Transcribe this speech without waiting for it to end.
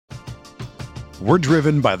We're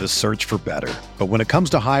driven by the search for better. But when it comes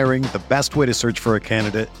to hiring, the best way to search for a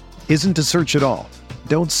candidate isn't to search at all.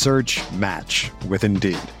 Don't search, match with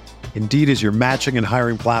Indeed. Indeed is your matching and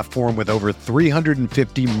hiring platform with over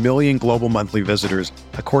 350 million global monthly visitors,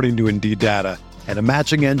 according to Indeed data, and a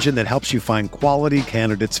matching engine that helps you find quality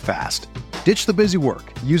candidates fast. Ditch the busy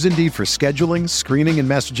work. Use Indeed for scheduling, screening, and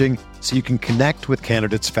messaging so you can connect with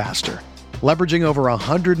candidates faster. Leveraging over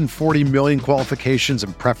 140 million qualifications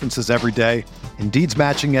and preferences every day, Indeed's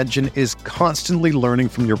matching engine is constantly learning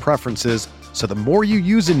from your preferences, so the more you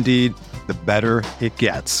use Indeed, the better it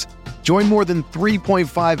gets. Join more than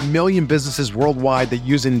 3.5 million businesses worldwide that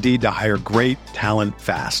use Indeed to hire great talent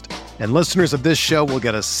fast. And listeners of this show will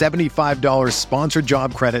get a $75 sponsored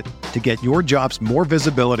job credit to get your jobs more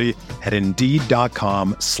visibility at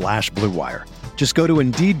Indeed.com/Blue Wire. Just go to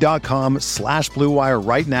Indeed.com/Blue Wire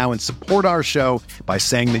right now and support our show by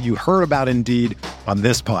saying that you heard about Indeed on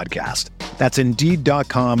this podcast. That's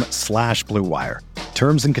Indeed.com/Blue Wire.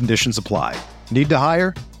 Terms and conditions apply. Need to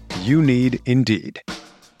hire? You need Indeed.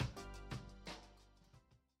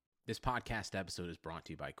 This podcast episode is brought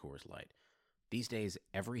to you by Coors Light. These days,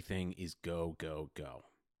 everything is go, go, go.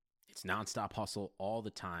 It's nonstop hustle all the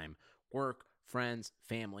time. Work, friends,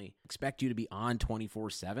 family. Expect you to be on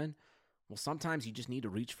 24/7? Well, sometimes you just need to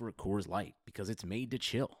reach for a Coors Light because it's made to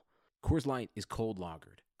chill. Coors Light is cold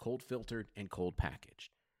lagered, cold filtered, and cold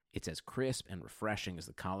packaged. It's as crisp and refreshing as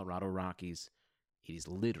the Colorado Rockies. It is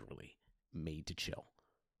literally made to chill.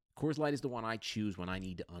 Coors Light is the one I choose when I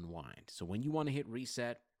need to unwind. So when you want to hit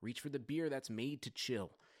reset, reach for the beer that's made to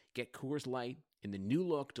chill. Get Coors Light in the new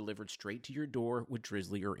look delivered straight to your door with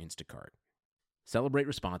Drizzly or Instacart. Celebrate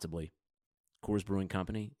responsibly. Coors Brewing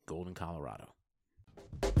Company, Golden, Colorado.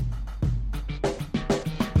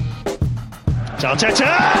 Arteta!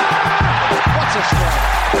 What a strike!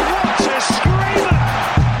 What a screamer!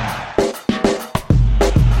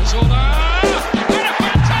 Zola! What a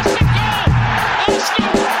fantastic goal!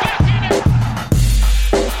 Arsenal back in it!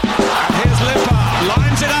 And here's Limpar,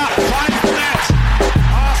 lines it up, finds the net.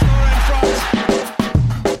 Arsenal in front.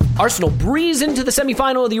 Arsenal breeze into the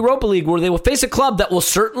semi-final of the Europa League, where they will face a club that will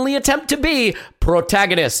certainly attempt to be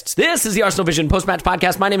protagonists. This is the Arsenal Vision post-match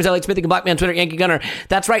podcast. My name is Alex Smith, Black Man, Twitter, Yankee Gunner.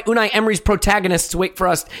 That's right, Unai Emery's protagonists wait for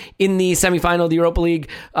us in the semi-final of the Europa League.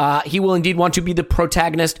 He will indeed want to be the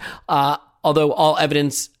protagonist, although all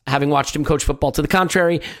evidence, having watched him coach football to the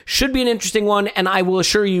contrary, should be an interesting one, and I will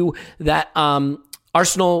assure you that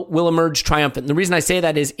Arsenal will emerge triumphant. And the reason I say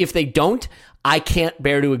that is if they don't, I can't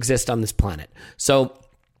bear to exist on this planet. So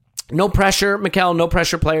no pressure, Mikel, no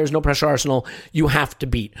pressure players, no pressure Arsenal. You have to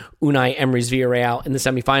beat Unai Emery's Villarreal in the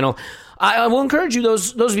semifinal. I will encourage you,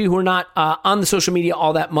 those of you who are not on the social media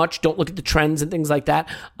all that much, don't look at the trends and things like that.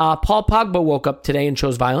 Paul Pogba woke up today and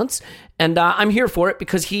chose violence, and I'm here for it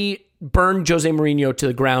because he burned Jose Mourinho to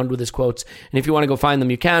the ground with his quotes. And if you want to go find them,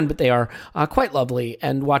 you can, but they are quite lovely.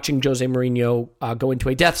 And watching Jose Mourinho go into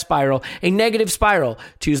a death spiral, a negative spiral,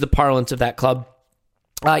 to use the parlance of that club,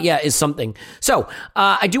 is something. So,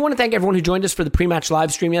 I do want to thank everyone who joined us for the pre-match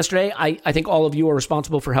live stream yesterday. I think all of you are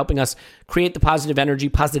responsible for helping us create the positive energy,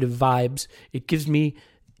 positive vibes. It gives me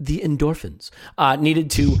the endorphins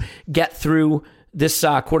needed to get through this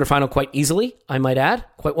quarterfinal quite easily, I might add,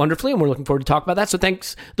 quite wonderfully, and we're looking forward to talk about that. So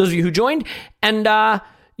thanks those of you who joined, and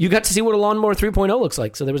you got to see what a Lawnmower 3.0 looks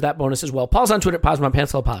like, so there was that bonus as well. Paul's on Twitter, Pause My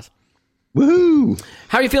Pants, Hello Pause. Woohoo!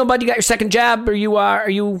 How are you feeling, bud? You got your second jab? Are you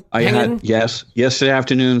hanging? Yes. Yesterday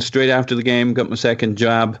afternoon, straight after the game, got my second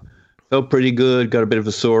jab. Felt pretty good. Got a bit of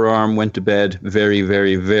a sore arm. Went to bed. Very,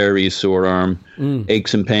 very, very sore arm.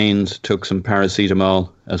 Aches and pains. Took some paracetamol,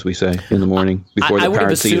 as we say, in the morning before the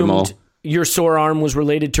paracetamol. Your sore arm was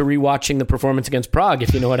related to rewatching the performance against Prague,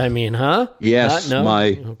 if you know what I mean, huh? Yes, no?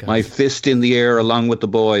 My fist in the air along with the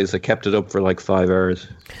boys. I kept it up for like 5 hours.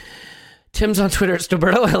 Tim's on Twitter, it's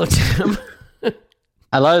Roberto. Hello, Tim.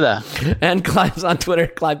 Hello there. And Clive's on Twitter,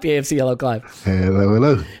 Clive PAFC. Hello, Clive.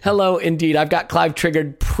 Hello. Hello, indeed. I've got Clive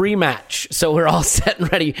triggered pre-match, so we're all set and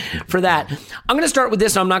ready for that. I'm going to start with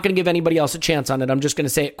this, and I'm not going to give anybody else a chance on it. I'm just going to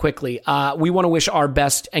say it quickly. We want to wish our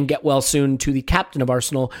best and get well soon to the captain of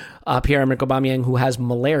Arsenal, Pierre-Emerick Aubameyang, who has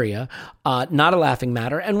malaria. Not a laughing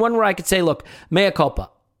matter, and one where I could say, look, mea culpa.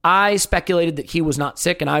 I speculated that he was not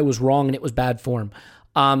sick, and I was wrong, and it was bad form.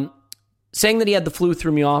 Saying that he had the flu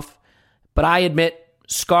threw me off, but I admit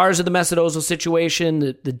scars of the Mesut Ozil situation,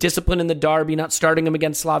 the discipline in the derby, not starting him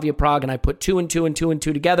against Slavia Prague, and I put 2 and 2 and 2 and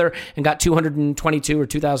 2 together and got 222 or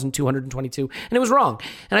 2,222, and it was wrong.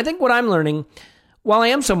 And I think what I'm learning, while I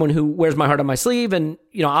am someone who wears my heart on my sleeve and,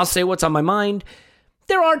 I'll say what's on my mind,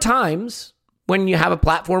 there are times when you have a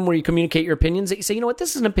platform where you communicate your opinions, that you say, you know what,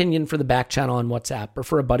 this is an opinion for the back channel on WhatsApp or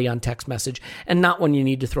for a buddy on text message, and not one you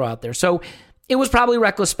need to throw out there. So it was probably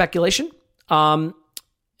reckless speculation, born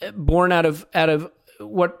out of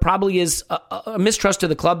what probably is a mistrust of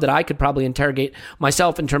the club that I could probably interrogate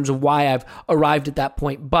myself in terms of why I've arrived at that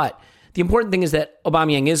point. But the important thing is that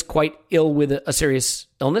Aubameyang is quite ill with a serious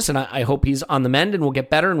illness, and I hope he's on the mend and will get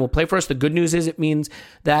better and will play for us. The good news is it means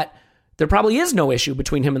that there probably is no issue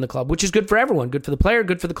between him and the club, which is good for everyone, good for the player,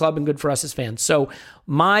 good for the club, and good for us as fans. So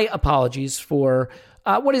my apologies for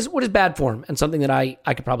what is bad form and something that I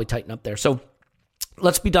could probably tighten up there. So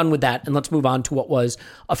let's be done with that, and let's move on to what was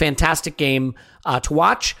a fantastic game to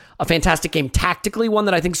watch, a fantastic game tactically, one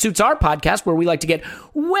that I think suits our podcast, where we like to get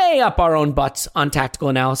way up our own butts on tactical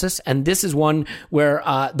analysis, and this is one where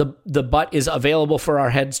the butt is available for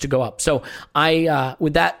our heads to go up. So I,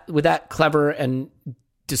 with that clever and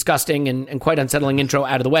disgusting and quite unsettling intro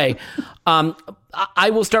out of the way, I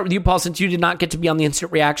will start with you, Paul, since you did not get to be on the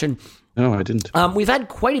instant reaction. No, I didn't. We've had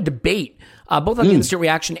quite a debate, both on the instant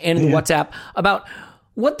reaction and in WhatsApp, about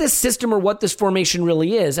what this system or what this formation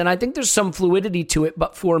really is. And I think there's some fluidity to it.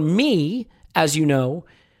 But for me, as you know,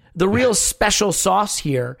 the real special sauce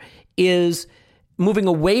here is moving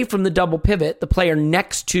away from the double pivot, the player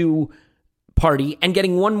next to Partey, and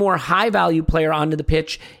getting one more high-value player onto the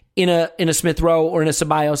pitch in a Smith Rowe or in a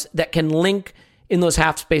Ceballos that can link in those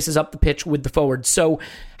half spaces up the pitch with the forwards. So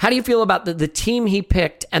how do you feel about the team he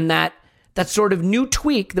picked and that sort of new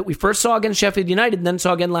tweak that we first saw against Sheffield United and then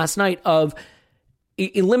saw again last night of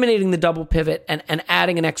eliminating the double pivot and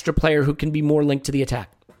adding an extra player who can be more linked to the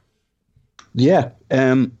attack? Yeah.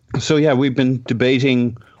 So we've been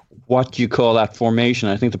debating what you call that formation.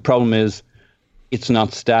 I think the problem is it's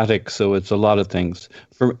not static, so it's a lot of things.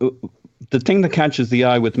 The thing that catches the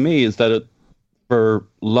eye with me is that for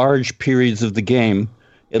large periods of the game,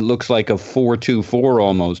 it looks like a 4-2-4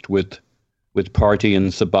 almost with Partey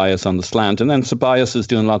and Ceballos on the slant. And then Ceballos is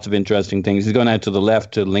doing lots of interesting things. He's going out to the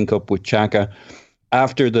left to link up with Xhaka.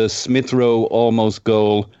 After the Smith Rowe almost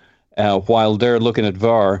goal, while they're looking at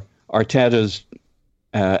VAR, Arteta's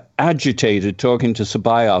agitated, talking to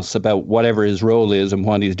Ceballos about whatever his role is and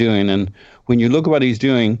what he's doing. And when you look at what he's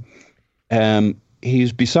doing,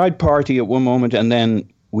 he's beside Partey at one moment, and then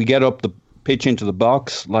we get up the pitch into the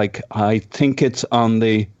box. Like, I think it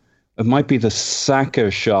might be the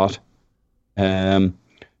Saka shot. Ceballos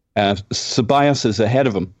is ahead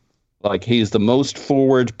of him. Like, he's the most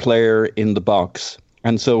forward player in the box.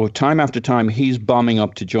 And so time after time, he's bombing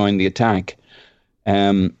up to join the attack.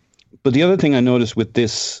 But the other thing I noticed with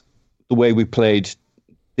the way we played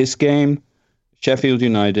this game, Sheffield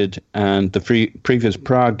United, and the previous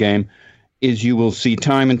Prague game, is you will see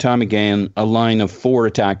time and time again a line of 4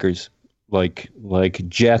 attackers, like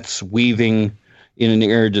jets weaving in an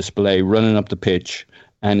air display, running up the pitch.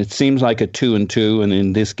 And it seems like a 2-2, and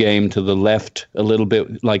in this game to the left a little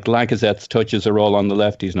bit, like Lacazette's touches are all on the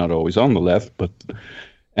left. He's not always on the left, but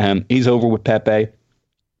he's over with Pepe.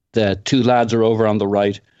 The 2 lads are over on the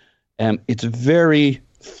right. It's very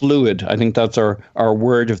fluid. I think that's our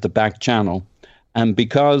word of the back channel. And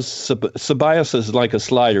because Ceballos is like a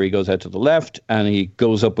slider, he goes out to the left and he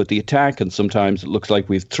goes up with the attack, and sometimes it looks like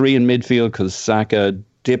we have 3 in midfield because Saka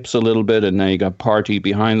dips a little bit, and now you got Partey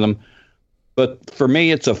behind them. But for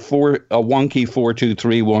me, it's a wonky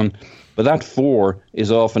 4-2-3-1. But that 4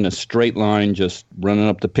 is often a straight line, just running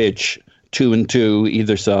up the pitch, 2-2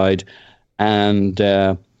 either side. And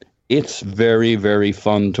it's very, very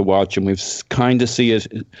fun to watch. And we've kind of see it.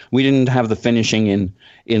 We didn't have the finishing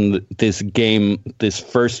in this game, this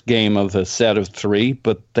first game of a set of 3,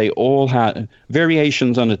 but they all had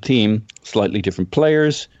variations on a theme, slightly different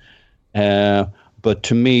players. But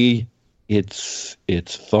to me, it's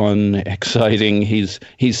fun, exciting. He's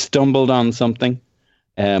stumbled on something.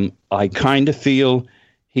 I kind of feel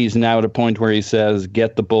he's now at a point where he says,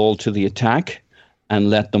 get the ball to the attack and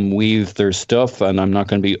let them weave their stuff. And I'm not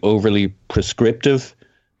going to be overly prescriptive.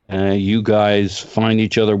 You guys find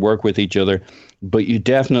each other, work with each other. But you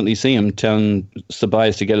definitely see him telling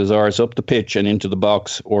Ceballos to get his arse up the pitch and into the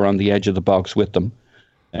box or on the edge of the box with them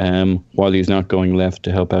while he's not going left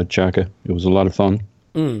to help out Xhaka. It was a lot of fun.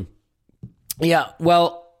 Yeah,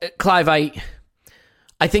 well, Clive, I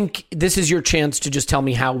think this is your chance to just tell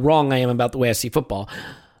me how wrong I am about the way I see football.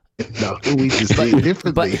 No, we just see it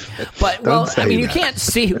differently. But well, I mean, you can't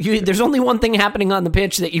see. There's only one thing happening on the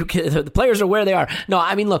pitch that the players are where they are. No,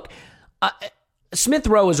 I mean, look, Smith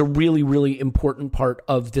Rowe is a really, really important part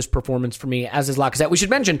of this performance for me, as is Lacazette. We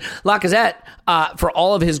should mention Lacazette, for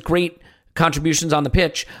all of his great contributions on the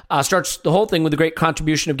pitch. Starts the whole thing with a great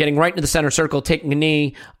contribution of getting right into the center circle, taking a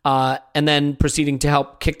knee, and then proceeding to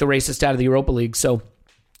help kick the racist out of the Europa League. So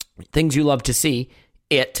things you love to see.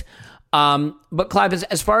 But Clive,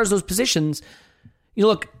 as far as those positions,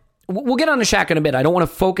 look, we'll get on to Shaq in a bit. I don't want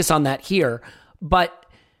to focus on that here, but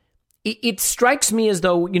it strikes me as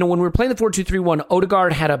though, when we were playing the 4-2-3-1,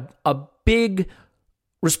 Odegaard had a big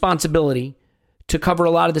responsibility to cover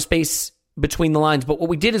a lot of the space between the lines. But what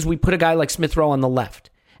we did is we put a guy like Smith Rowe on the left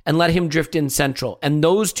and let him drift in central. And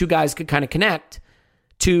those two guys could kind of connect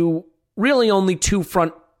to really only two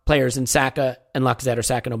front players in Saka and Lacazette, or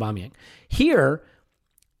Saka and Aubameyang. Here,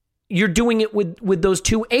 you're doing it with those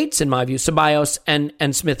two eights, in my view, Ceballos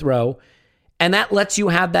and Smith Rowe. And that lets you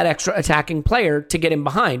have that extra attacking player to get in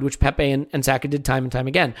behind, which Pepe and Saka did time and time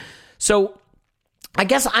again. So I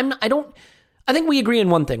guess I think we agree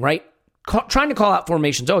in one thing, right? Trying to call out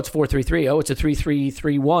formations. Oh, it's 4-3-3. Oh, it's a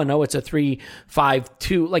 3-3-3-1. Oh, it's a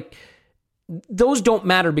 3-5-2. Like, those don't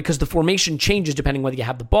matter because the formation changes depending whether you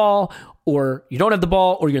have the ball or you don't have the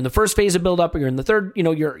ball, or you're in the first phase of build-up, or you're in the third,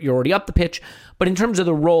 you're already up the pitch. But in terms of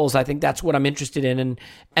the roles, I think that's what I'm interested in.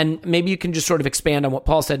 And maybe you can just sort of expand on what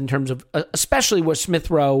Paul said in terms of especially what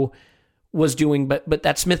Smith Rowe was doing, but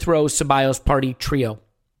that Smith Rowe, Ceballos party trio.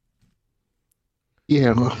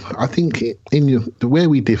 Yeah, well, I think where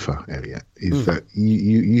we differ, Elliot, is that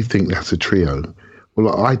you think that's a trio.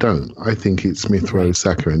 Well, I don't. I think it's Smith Rowe,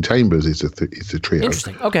 Saka, and Chambers is a trio.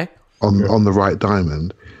 Interesting. Okay. On the right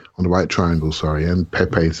diamond, on the right triangle, and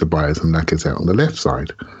Pepe, Ceballos, and Lacazette on the left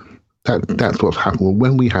side. That's what's happened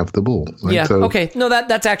when we have the ball. Right? Yeah. So, okay. No,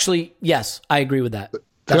 that's actually, yes, I agree with that.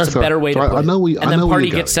 That's a better way to put it. And then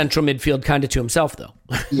Partey gets central midfield kind of to himself, though.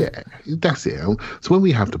 Yeah, that's it. So when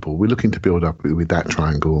we have the ball, we're looking to build up with that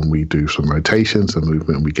triangle, and we do some rotations and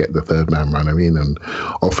movement, and we get the third man runner in, and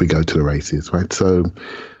off we go to the races, right? So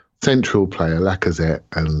central player, Lacazette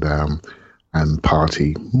and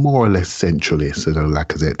Partey, more or less centralists, although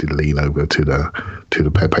Lacazette did lean over to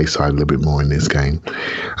the Pepe side a little bit more in this game.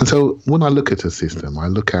 And so when I look at a system, I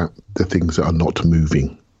look at the things that are not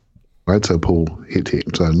moving. Right, so Paul hit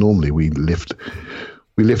it. So normally we lift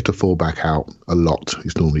the fullback out a lot.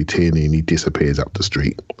 It's normally Tierney, and he disappears up the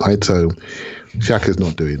street. Right, so Xhaka's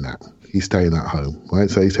not doing that. He's staying at home. Right,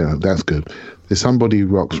 so he's saying that's good. There's somebody who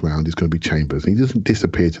rocks round. It's going to be Chambers. He doesn't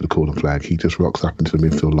disappear to the corner flag. He just rocks up into the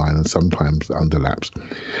midfield line and sometimes underlaps.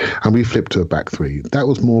 And we flip to a back three. That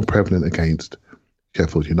was more prevalent against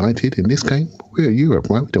Sheffield United. In this game, we're Europe,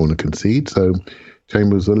 right? We don't want to concede, so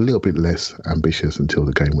Chambers was a little bit less ambitious until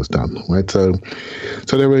the game was done, right? So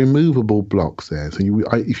there were immovable blocks there. So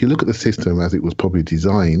if you look at the system as it was probably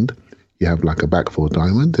designed, you have like a back four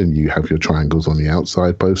diamond, and you have your triangles on the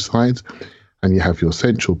outside, both sides, and you have your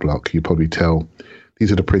central block. You probably tell these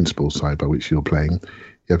are the principal side by which you're playing.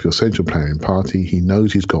 You have your central player in Partey. He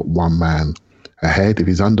knows he's got one man ahead. If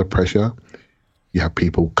he's under pressure, you have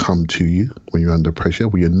people come to you when you're under pressure.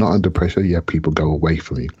 When you're not under pressure, you have people go away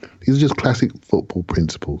from you. These are just classic football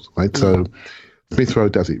principles, right? So Smith Rowe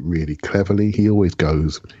does it really cleverly. He always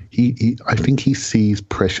goes. I think he sees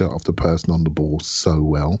pressure of the person on the ball so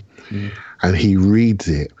well, and he reads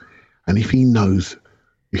it. And if he knows,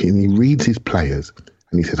 he reads his players,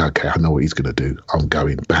 and he says, "Okay, I know what he's going to do. I'm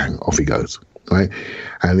going." Bang, off he goes, right?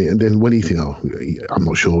 And then when he thinks, "Oh, I'm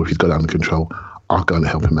not sure if he's got it under control," I'll go and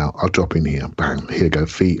help him out. I'll drop in here. Bang. Here go.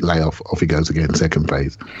 Feet, lay off he goes again. Second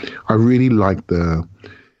phase. I really like the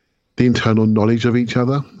internal knowledge of each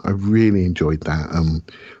other. I really enjoyed that.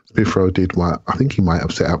 Smith Rowe did what I think he might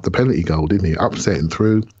have set up the penalty goal, didn't he? Upset and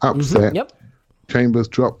through. Upset. Yep. Chambers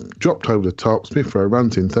dropped over the top. Smith Rowe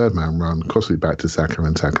runs in, third man run, crosses it back to Saka,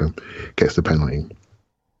 and Saka gets the penalty.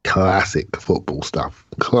 Classic football stuff.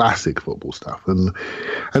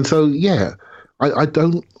 And so, yeah,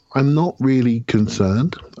 I'm not really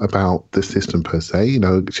concerned about the system per se.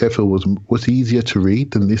 Sheffield was easier to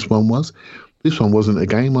read than this one was. This one wasn't a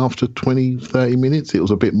game after 20, 30 minutes. It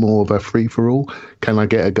was a bit more of a free-for-all. Can I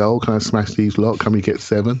get a goal? Can I smash these lot? Can we get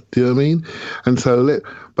 7? Do you know what I mean? And so,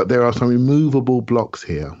 but there are some immovable blocks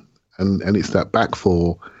here. And it's that back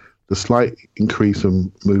four, the slight increase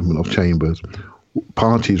in movement of Chambers,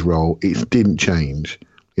 Partey's role, it didn't change,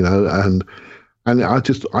 and I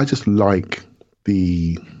just like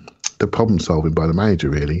the problem solving by the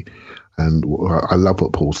manager, really. And I love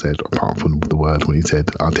what Paul said, apart from the word when he said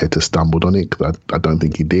Arteta stumbled on it, because I don't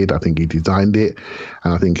think he did. I think he designed it,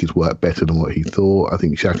 and I think he's worked better than what he thought. I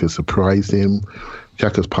think Xhaka surprised him.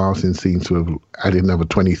 Xhaka's passing seems to have added another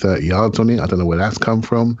 20, 30 yards on it. I don't know where that's come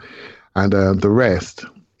from. And the rest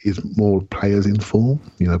is more players in form.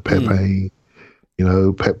 Pepe,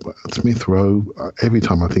 Smith Rowe. Every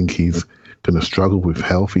time I think he's going to struggle with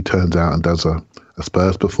health. He turns out and does a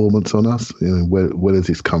Spurs performance on us. Where does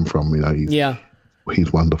this come from?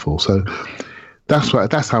 He's wonderful. So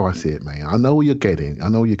that's how I see it, mate. I know what you're getting. I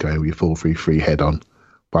know you're going with your 4-3-3 head on.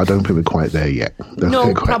 But I don't think we're quite there yet.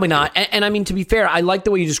 No, probably not. And I mean, to be fair, I like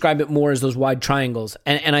the way you describe it more as those wide triangles.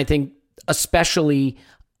 And I think especially,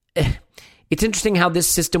 it's interesting how this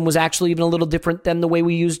system was actually even a little different than the way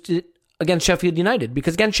we used it against Sheffield United.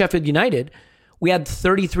 Because against Sheffield United, we had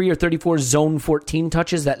 33 or 34 zone 14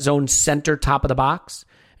 touches, that zone center top of the box.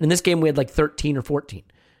 And in this game, we had like 13 or 14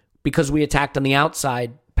 because we attacked on the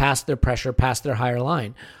outside, past their pressure, past their higher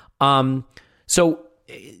line. So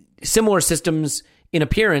similar systems in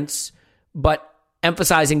appearance, but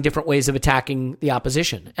emphasizing different ways of attacking the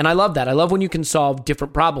opposition. And I love that. I love when you can solve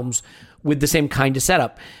different problems with the same kind of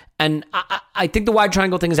setup. And I think the wide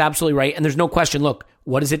triangle thing is absolutely right. And there's no question, look,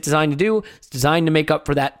 what is it designed to do? It's designed to make up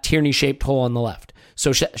for that Tierney-shaped hole on the left.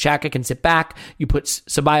 So Xhaka can sit back, you put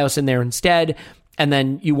Ceballos in there instead, and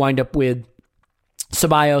then you wind up with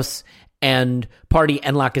Ceballos and Partey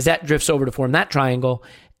and Lacazette drifts over to form that triangle,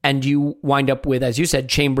 and you wind up with, as you said,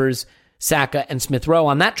 Chambers, Saka, and Smith Rowe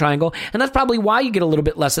on that triangle. And that's probably why you get a little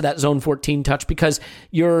bit less of that zone 14 touch, because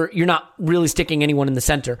you're not really sticking anyone in the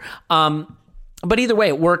center. But either way,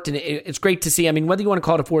 it worked, and it's great to see. I mean, whether you want to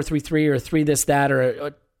call it a 4-3-3 or a 3 this, that, or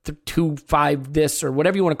a 2-5 this, or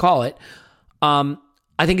whatever you want to call it,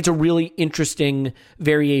 I think it's a really interesting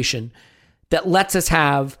variation that lets us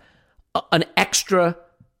have an extra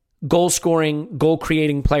goal-scoring,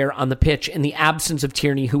 goal-creating player on the pitch in the absence of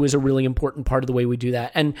Tierney, who is a really important part of the way we do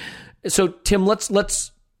that. And so, Tim,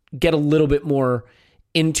 let's get a little bit more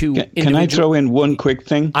into... Can I throw in one quick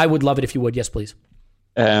thing? I would love it if you would. Yes, please.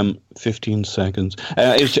 15 seconds.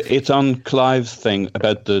 It's on Clive's thing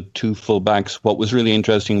about the two full-backs. What was really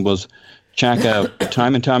interesting was Xhaka,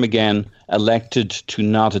 time and time again, elected to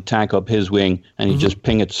not attack up his wing, and he just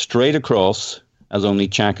ping it straight across, as only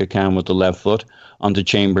Xhaka can with the left foot, onto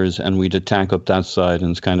Chambers, and we'd attack up that side.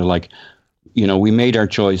 And it's kind of like, we made our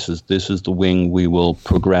choices. This is the wing we will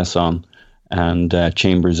progress on, and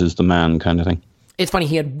Chambers is the man, kind of thing. It's funny,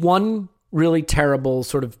 he had one really terrible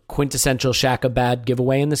sort of quintessential Xhaka bad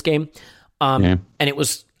giveaway in this game. And it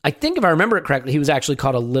was, I think if I remember it correctly, he was actually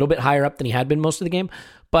caught a little bit higher up than he had been most of the game.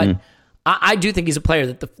 But I do think he's a player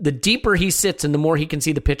that the deeper he sits and the more he can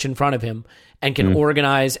see the pitch in front of him and can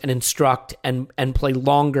organize and instruct and play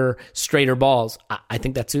longer, straighter balls, I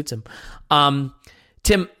think that suits him.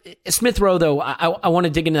 Tim, Smith Rowe, though, I want to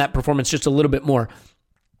dig into that performance just a little bit more.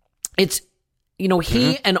 It's,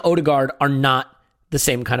 he and Odegaard are not the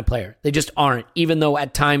same kind of player. They just aren't, even though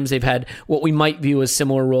at times they've had what we might view as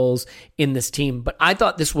similar roles in this team. But I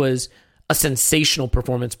thought this was a sensational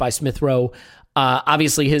performance by Smith Rowe.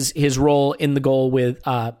 Obviously, his role in the goal with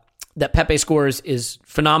that Pepe scores is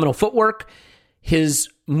phenomenal footwork. His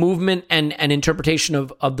movement and interpretation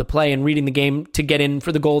of the play and reading the game to get in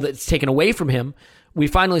for the goal that's taken away from him. We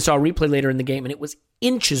finally saw a replay later in the game, and it was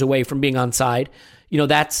inches away from being onside.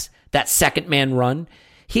 That's that second man run.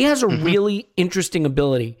 He has a really interesting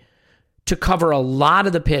ability to cover a lot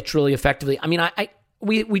of the pitch really effectively. I mean,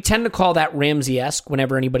 we tend to call that Ramsey-esque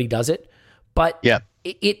whenever anybody does it, but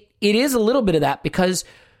it is a little bit of that because,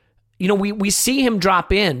 we see him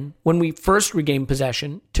drop in when we first regain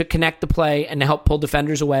possession to connect the play and to help pull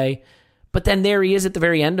defenders away, but then there he is at the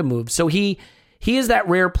very end of moves. So he is that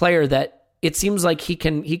rare player that it seems like he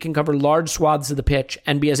can cover large swaths of the pitch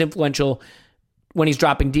and be as influential when he's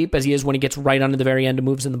dropping deep as he is when he gets right under the very end and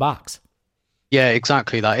moves in the box. Yeah,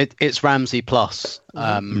 exactly that. It's Ramsey plus,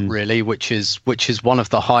 really, which is one of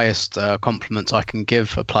the highest compliments I can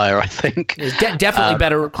give a player, I think. It's definitely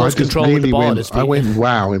better close control with the ball at his feet. I went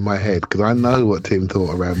wow in my head because I know what Tim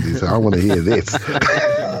thought of Ramsey, so I want to hear this.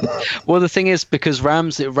 Well, the thing is, because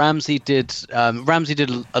Ramsey did a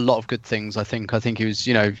lot of good things. I think he was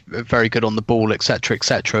very good on the ball,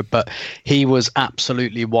 etc. But he was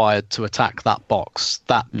absolutely wired to attack that box.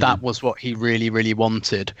 That was what he really, really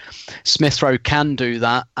wanted. Smith Rowe can do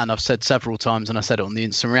that, and I've said several times, and I said it on the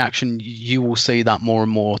instant reaction, you will see that more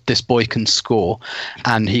and more. This boy can score,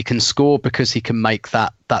 and he can score because he can make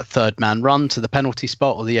that third man run to the penalty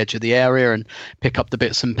spot or the edge of the area and pick up the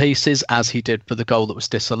bits and pieces, as he did for the goal that was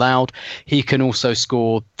disallowed. He can also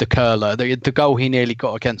score the curler, the goal he nearly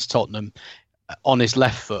got against Tottenham on his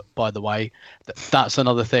left foot, by the way. That's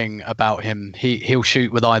another thing about him. He'll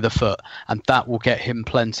shoot with either foot, and that will get him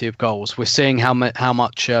plenty of goals. We're seeing how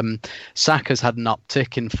much Saka's had an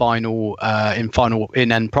uptick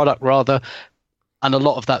in end product rather, and a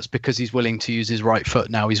lot of that's because he's willing to use his right foot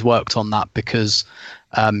now. He's worked on that because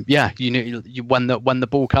when the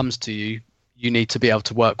ball comes to you, you need to be able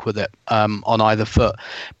to work with it on either foot.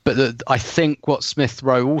 But I think what Smith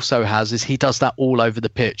Rowe also has is he does that all over the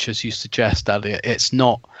pitch, as you suggest, Elliot. It's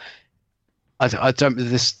not. I don't.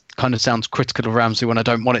 This kind of sounds critical of Ramsey when I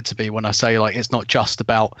don't want it to be. When I say like it's not just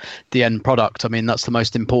about the end product. I mean that's the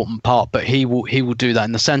most important part. But he will do that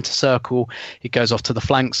in the centre circle. He goes off to the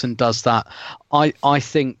flanks and does that. I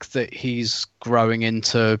think that he's growing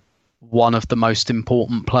into one of the most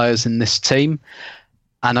important players in this team.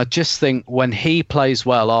 And I just think when he plays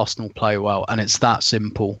well, Arsenal play well, and it's that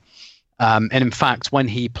simple. And in fact,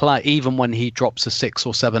 even when he drops a 6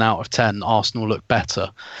 or 7 out of 10, Arsenal look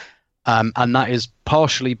better. And that is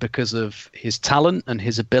partially because of his talent and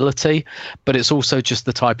his ability, but it's also just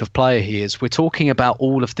the type of player he is. We're talking about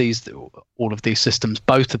all of these systems,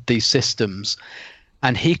 both of these systems,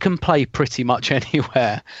 and he can play pretty much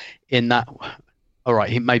anywhere in that. All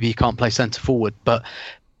right, maybe he can't play centre forward, but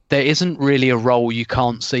there isn't really a role you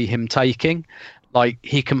can't see him taking. Like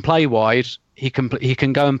he can play wide. He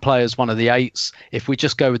can go and play as one of the 8s. If we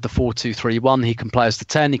just go with the 4-2-3-1, he can play as the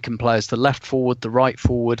 10. He can play as the left forward, the right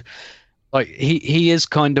forward. Like he is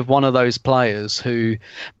kind of one of those players who,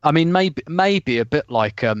 I mean, maybe a bit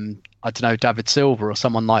like I don't know, David Silva or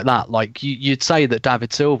someone like that. Like you'd say that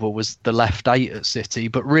David Silva was the left 8 at City,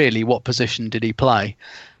 but really, what position did he play?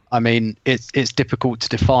 I mean, it's difficult to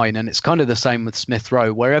define, and it's kind of the same with Smith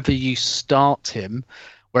Rowe. Wherever you start him,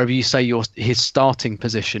 wherever you say his starting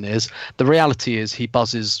position is, the reality is he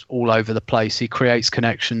buzzes all over the place. He creates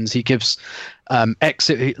connections. He gives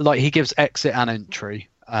exit and entry.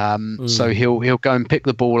 So he'll go and pick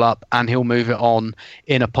the ball up and he'll move it on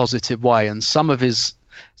in a positive way. And some of his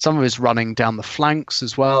running down the flanks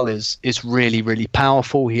as well is really, really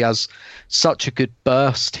powerful. He has such a good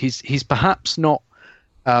burst. He's perhaps not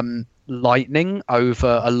lightning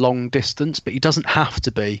over a long distance, but he doesn't have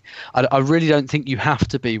to be. I really don't think you have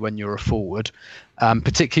to be when you're a forward,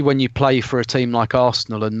 particularly when you play for a team like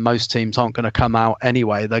Arsenal, and most teams aren't going to come out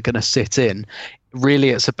anyway. They're going to sit in. Really,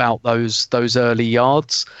 it's about those early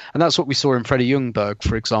yards, and that's what we saw in Freddie Ljungberg,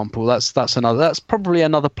 for example. That's probably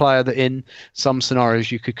another player that in some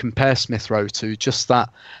scenarios you could compare Smith Rowe to. Just that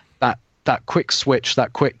quick switch,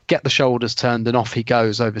 that quick get the shoulders turned and off he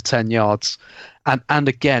goes over 10 yards. And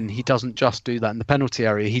again, he doesn't just do that in the penalty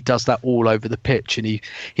area. He does that all over the pitch, and he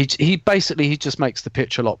basically just makes the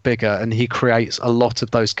pitch a lot bigger, and he creates a lot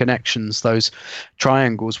of those connections, those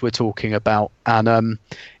triangles we're talking about. And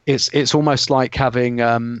it's almost like having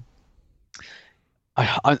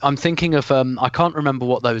I'm thinking of I can't remember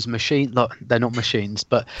what those machines. They're not machines,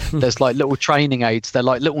 but there's like little training aids. They're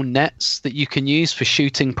like little nets that you can use for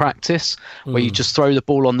shooting practice, where you just throw the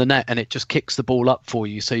ball on the net and it just kicks the ball up for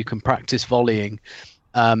you, so you can practice volleying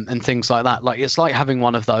and things like that. Like it's like having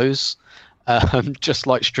one of those, just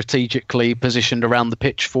like strategically positioned around the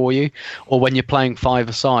pitch for you, or when you're playing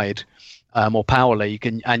 5-a-side. Or power league,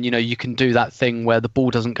 and you can do that thing where the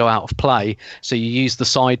ball doesn't go out of play, so you use the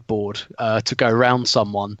sideboard to go around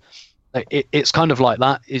someone. It's kind of like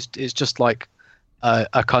that. It's just like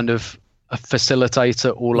a kind of a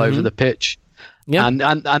facilitator all over the pitch. Yeah.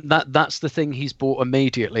 And that's the thing he's brought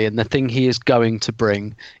immediately, and the thing he is going to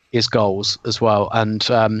bring is goals as well. And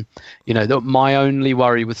my only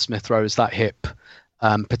worry with Smith Rowe is that hip.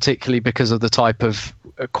 Particularly because of the type of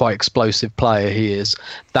quite explosive player he is.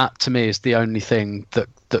 That to me is the only thing that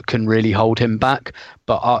can really hold him back.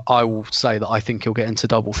 But I will say that I think he'll get into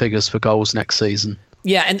double figures for goals next season.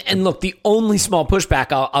 Yeah, and look, the only small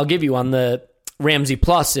pushback I'll give you on the Ramsey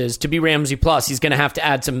Plus is, to be Ramsey Plus, he's going to have to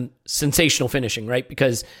add some sensational finishing, right?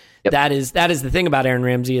 Because that is the thing about Aaron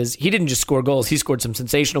Ramsey, is he didn't just score goals, he scored some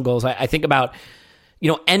sensational goals. I think about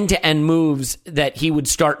end-to-end moves that he would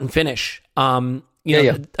start and finish.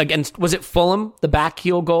 Against, was it Fulham, the back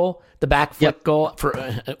heel goal, the back flick goal for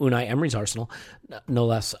Unai Emery's Arsenal, no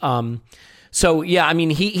less. So yeah, I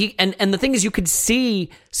mean he and the thing is, you could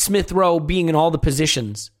see Smith Rowe being in all the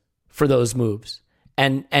positions for those moves,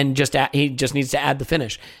 and he just needs to add the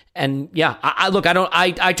finish. And yeah, I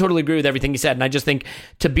totally agree with everything he said, and I just think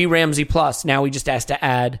to be Ramsey Plus, now he just has to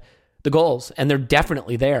add the goals, and they're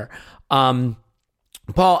definitely there.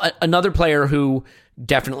 Paul, another player who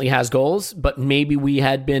definitely has goals, but maybe we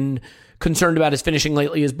had been concerned about his finishing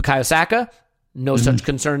lately, is Bukayo Saka. No such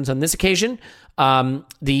concerns on this occasion.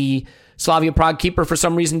 The Slavia Prague keeper, for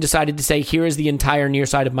some reason, decided to say, here is the entire near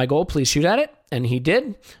side of my goal, please shoot at it. And he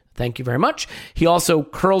did. Thank you very much. He also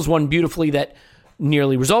curls one beautifully that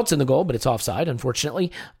nearly results in the goal, but it's offside,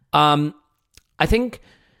 unfortunately. I think,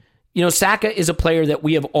 Saka is a player that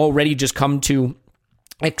we have already just come to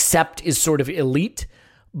accept is sort of elite,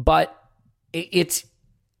 but it's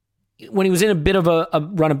when he was in a bit of a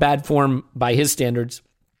run of bad form by his standards,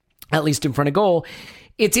 at least in front of goal,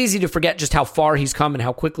 it's easy to forget just how far he's come and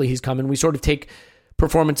how quickly he's come. And we sort of take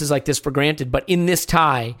performances like this for granted. But in this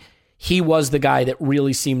tie, he was the guy that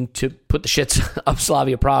really seemed to put the shits up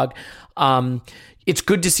Slavia Prague. It's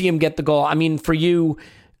good to see him get the goal. I mean, for you,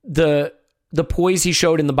 the poise he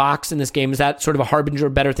showed in the box in this game, is that sort of a harbinger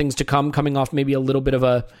of better things to come, coming off maybe a little bit of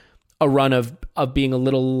a run of being a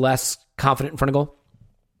little less confident in front of goal?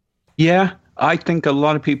 Yeah, I think a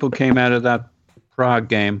lot of people came out of that Prague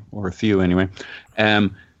game, or a few anyway,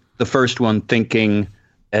 the first one thinking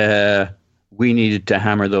we needed to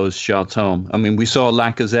hammer those shots home. I mean, we saw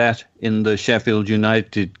Lacazette in the Sheffield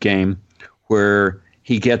United game where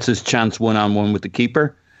he gets his chance one-on-one with the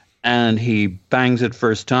keeper and he bangs it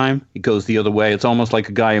first time. He goes the other way. It's almost like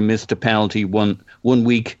a guy who missed a penalty one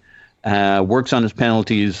week, works on his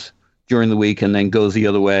penalties during the week and then goes the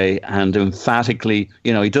other way and emphatically,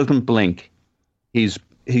 he doesn't blink. He's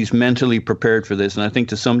mentally prepared for this. And I think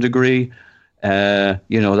to some degree,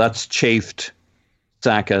 that's chafed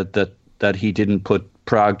Saka that he didn't put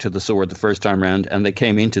Prague to the sword the first time around. And they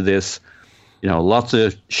came into this, lots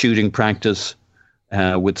of shooting practice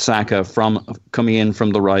with Saka coming in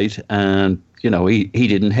from the right. And, he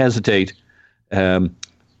didn't hesitate.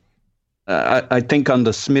 I think on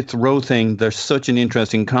the Smith-Rowe thing, there's such an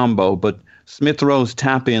interesting combo, but Smith-Rowe's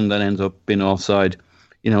tap-in that ends up being offside,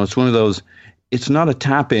 it's one of those, it's not a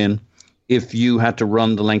tap-in if you had to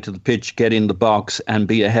run the length of the pitch, get in the box and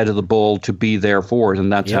be ahead of the ball to be there for it.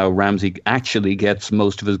 And that's how Ramsey actually gets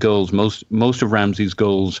most of his goals. Most of Ramsey's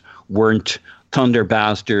goals weren't thunder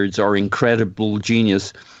bastards or incredible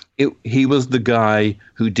genius. He was the guy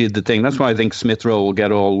who did the thing. That's why I think Smith-Rowe will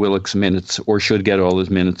get all Willock's minutes, or should get all his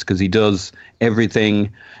minutes, because he does everything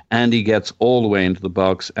and he gets all the way into the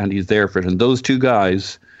box and he's there for it. And those two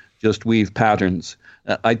guys just weave patterns.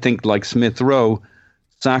 I think like Smith-Rowe,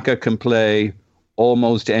 Saka can play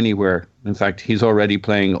almost anywhere. In fact, he's already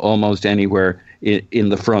playing almost anywhere in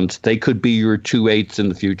the front. They could be your 2/8s in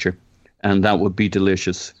the future, and that would be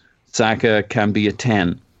delicious. Saka can be a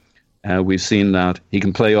 10. We've seen that. He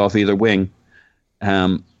can play off either wing.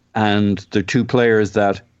 And they're two players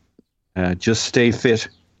that just stay fit,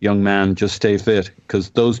 young man, just stay fit. Because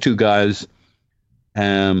those two guys,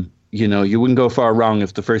 you wouldn't go far wrong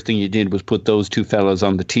if the first thing you did was put those two fellas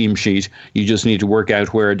on the team sheet. You just need to work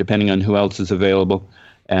out where, depending on who else is available.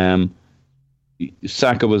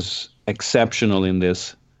 Saka was exceptional in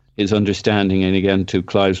this. His understanding, and again, to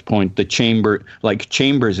Clive's point,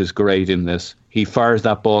 Chambers is great in this. He fires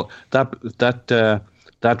that ball. That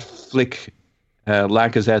flick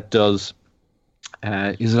Lacazette does.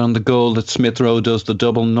 Is it on the goal that Smith-Rowe does the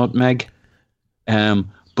double nutmeg?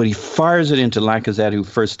 But he fires it into Lacazette, who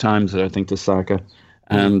first times it, I think, to Saka.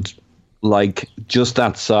 And just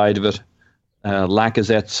that side of it,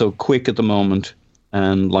 Lacazette's so quick at the moment.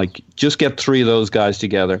 And just get three of those guys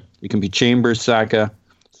together. It can be Chambers, Saka,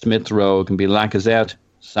 Smith-Rowe. It can be Lacazette,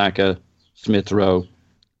 Saka, Smith-Rowe.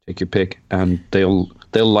 Take your pick, and they'll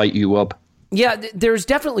light you up. Yeah, there's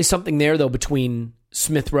definitely something there though between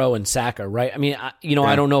Smith-Rowe and Saka, right? I mean,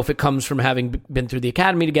 I don't know if it comes from having been through the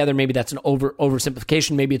academy together. Maybe that's an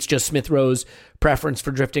oversimplification. Maybe it's just Smith-Rowe's preference for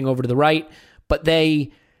drifting over to the right. But they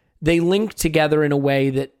link together in a way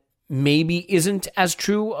that maybe isn't as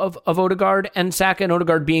true of Odegaard and Saka. And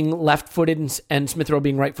Odegaard being left-footed and Smith-Rowe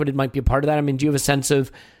being right-footed might be a part of that. I mean, do you have a sense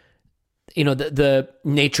of the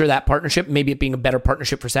nature of that partnership, maybe it being a better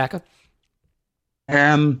partnership for Saka?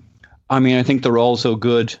 I mean, I think they're all so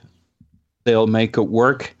good. They'll make it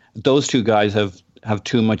work. Those two guys have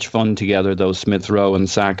too much fun together, though, Smith-Rowe and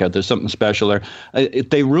Saka. There's something special there.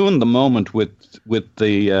 They ruined the moment with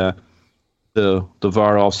the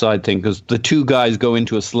VAR offside thing, because the two guys go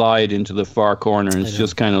into a slide into the far corner, and it's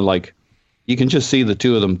just kind of like, you can just see the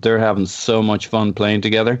two of them. They're having so much fun playing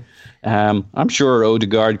together. I'm sure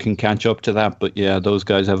Odegaard can catch up to that, but yeah, those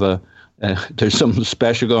guys have there's something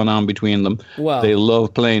special going on between them. Wow. They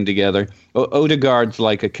love playing together. Odegaard's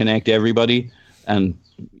like a connect everybody, and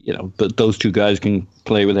but those two guys can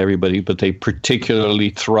play with everybody, but they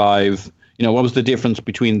particularly thrive. What was the difference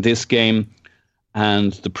between this game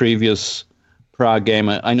and the previous Prague game?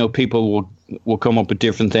 I know people will come up with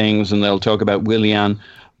different things and they'll talk about Willian,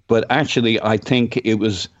 but actually I think it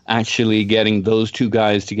was actually getting those two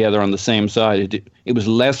guys together on the same side. It was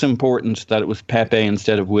less important that it was Pepe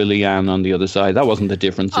instead of Willian on the other side. That wasn't the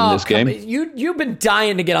difference in this game. You've been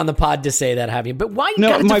dying to get on the pod to say that, have you? But why you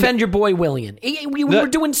got to defend your boy Willian? We were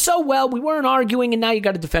doing so well. We weren't arguing, and now you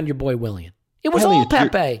got to defend your boy Willian. It was all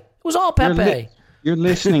Pepe. It was all Pepe. Your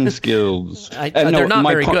listening skills. They're not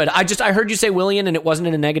very good. I heard you say Willian, and it wasn't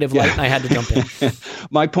in a negative light, and I had to jump in.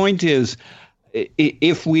 My point is,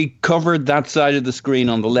 if we covered that side of the screen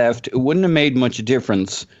on the left, it wouldn't have made much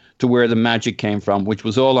difference to where the magic came from, which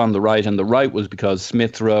was all on the right. And the right was because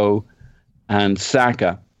Smith Rowe and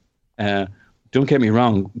Saka. Don't get me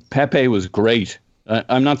wrong, Pepe was great.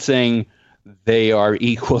 I'm not saying they are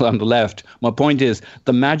equal on the left. My point is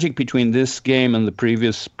the magic between this game and the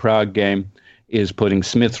previous Prague game is putting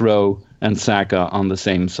Smith Rowe and Saka on the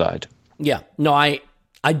same side. Yeah, no, I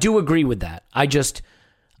do agree with that.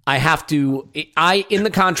 I have to, in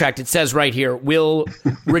the contract, it says right here, will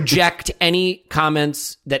reject any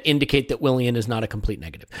comments that indicate that Willian is not a complete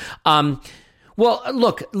negative. Well,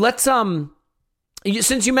 look, let's,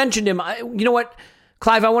 since you mentioned him, you know what,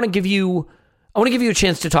 Clive, I want to give you a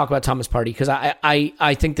chance to talk about Thomas Partey, because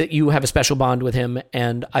I think that you have a special bond with him,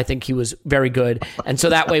 and I think he was very good. And so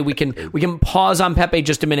that way we can pause on Pepe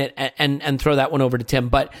just a minute and throw that one over to Tim.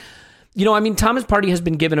 But, you know, I mean, Thomas Partey has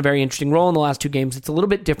been given a very interesting role in the last two games. It's a little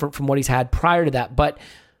bit different from what he's had prior to that. But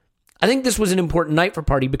I think this was an important night for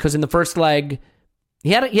Partey, because in the first leg,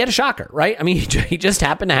 he had a shocker, right? I mean, he just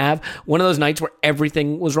happened to have one of those nights where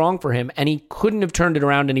everything was wrong for him, and he couldn't have turned it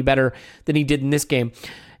around any better than he did in this game.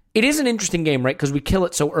 It is an interesting game, right? Because we kill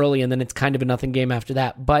it so early, and then it's kind of a nothing game after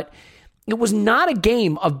that. But it was not a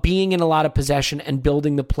game of being in a lot of possession and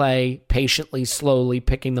building the play patiently, slowly,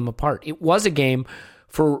 picking them apart. It was a game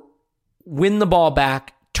for win the ball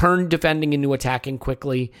back, turn defending into attacking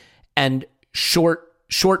quickly, and short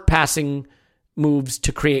passing moves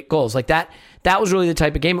to create goals. Like that was really the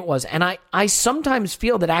type of game it was. And I sometimes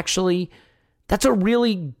feel that actually that's a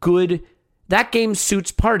really good, that game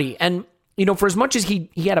suits Partey. And, you know, for as much as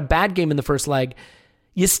he had a bad game in the first leg,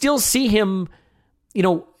 you still see him, you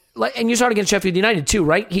know, and you saw it against Sheffield United too,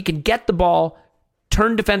 right? He can get the ball,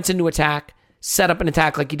 turn defense into attack, set up an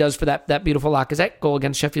attack like he does for that beautiful Lacazette goal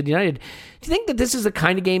against Sheffield United. Do you think that this is the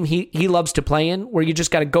kind of game he loves to play in, where you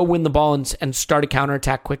just got to go win the ball and start a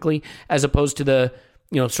counterattack quickly, as opposed to the,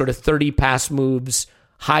 you know, sort of 30 pass moves,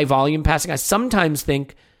 high volume passing? I sometimes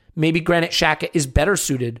think maybe Granit Xhaka is better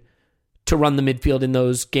suited to run the midfield in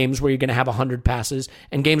those games where you're going to have 100 passes,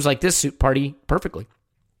 and games like this suit Partey perfectly.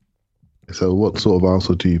 So what sort of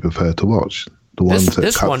Arsenal do you prefer to watch? The ones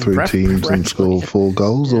that cut through teams and score 4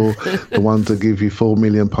 goals, or the ones that give you 4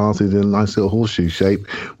 million passes in a nice little horseshoe shape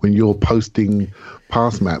when you're posting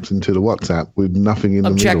pass maps into the WhatsApp with nothing in the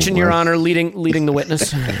middle? Objection, Your Honor, leading the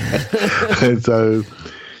witness. So,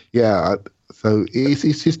 yeah, so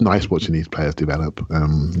it's just nice watching these players develop.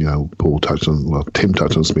 You know, Tim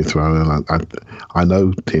touched on Smith Rowe, and I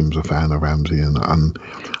know Tim's a fan of Ramsey, and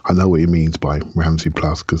I know what he means by Ramsey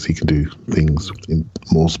Plus, because he can do things in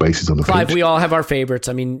more spaces on the Clive, pitch. we all have our favorites.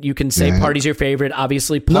 I mean, you can say Partey's your favorite.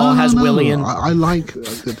 Obviously, Paul has Willian. I like,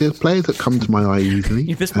 there's players that come to my eye easily.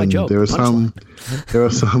 You missed my joke. There are some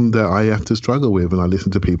that I have to struggle with, and I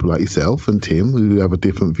listen to people like yourself and Tim who have a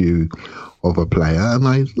different view of a player, and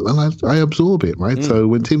I absorb it, right? So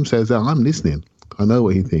when Tim says that, I'm listening. I know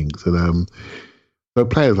what he thinks. And so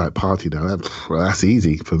players like Partey, though, that's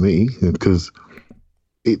easy for me, because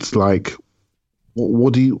it's like,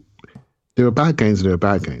 what do you? There are bad games and there are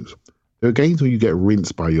bad games. There are games where you get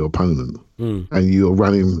rinsed by your opponent, and you're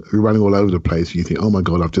running all over the place. And you think, oh my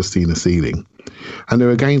God, I've just seen a ceiling. And there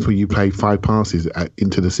are games where you play 5 passes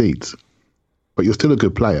into the seats, but you're still a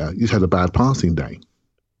good player. You just had a bad passing day.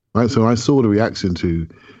 Right, so I saw the reaction to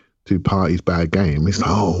Partey's bad game. It's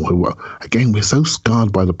like, again, we're so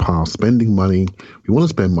scarred by the past, spending money. We want to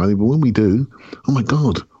spend money, but when we do, oh my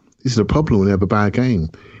God, this is a problem when we have a bad game.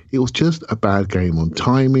 It was just a bad game on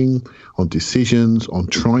timing, on decisions, on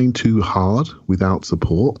trying too hard without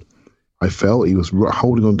support. I felt he was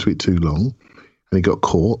holding on to it too long, and he got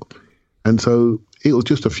caught. And so it was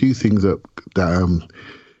just a few things that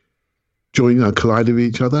collided with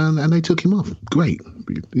each other, and they took him off. Great.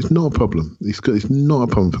 It's not a problem. It's not a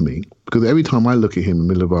problem for me, because every time I look at him in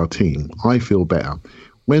the middle of our team, I feel better.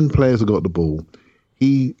 When players have got the ball,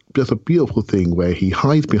 he does a beautiful thing where he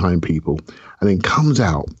hides behind people and then comes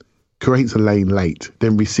out, creates a lane late,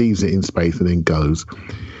 then receives it in space and then goes.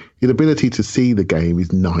 His ability to see the game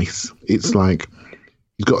is nice. It's like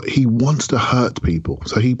he wants to hurt people.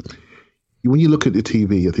 So when you look at the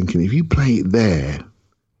TV, you're thinking, if you play it there,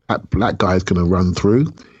 that guy's going to run through.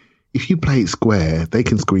 If you play it square, they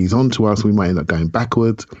can squeeze onto us. We might end up going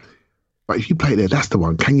backwards. But if you play it there, that's the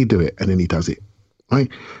one. Can you do it? And then he does it, right?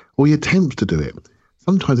 Or he attempts to do it.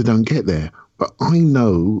 Sometimes they don't get there. But I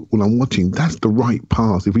know when I'm watching, that's the right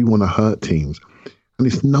pass if we want to hurt teams. And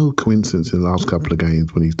it's no coincidence in the last couple of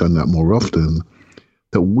games when he's done that more often,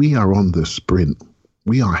 that we are on the sprint.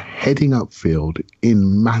 We are heading upfield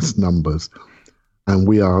in mass numbers. And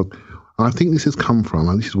I think this has come from,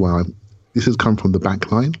 and this is why this has come from the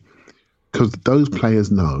back line. because those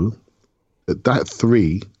players know that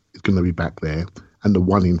 3 is going to be back there and the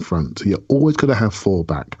 1 in front. So you're always going to have 4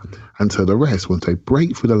 back. And so the rest, once they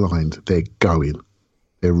break through the lines, they're going.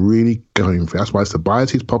 They're really going for it. That's why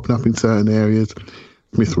Tobias is popping up in certain areas.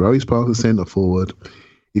 Smith Rowe is part of the centre forward.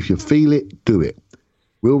 If you feel it, do it.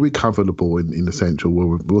 We'll recover the ball in the central.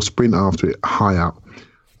 We'll sprint after it high up.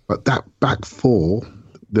 But that back 4,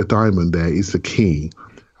 the diamond there, is the key.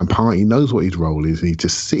 And Partey knows what his role is. And he's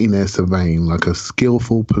just sitting there surveying like a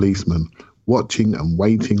skillful policeman, watching and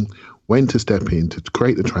waiting when to step in to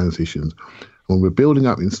create the transitions. When we're building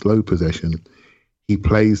up in slow possession, he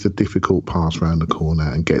plays the difficult pass around the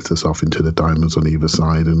corner and gets us off into the diamonds on either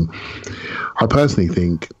side. And I personally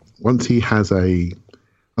think once he has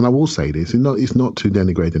and I will say this, it's not to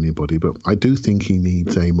denigrate anybody, but I do think he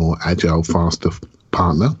needs a more agile, faster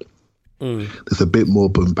partner. There's a bit more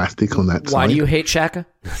bombastic on that side. Why do you hate Xhaka?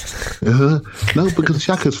 No, because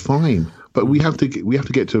Xhaka's fine. But we have to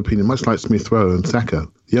get to opinion, much like Smith Rowe and Saka.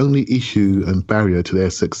 The only issue and barrier to their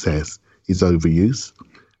success is overuse.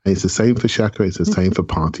 And it's the same for Xhaka, it's the same for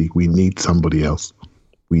Partey. We need somebody else.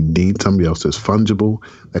 We need somebody else that's fungible,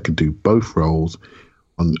 that can do both roles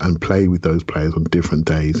and play with those players on different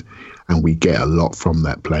days. And we get a lot from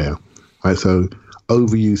that player. Right? So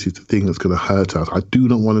overuse is the thing that's going to hurt us. I do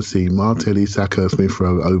not want to see Martinelli, Saka, Smith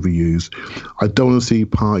Rowe overused. I don't want to see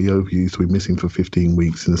Partey overused. We're missing for 15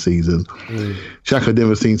 weeks in the season. Xhaka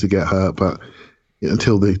never seems to get hurt, but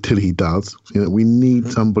until he does, we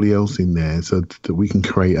need somebody else in there so that we can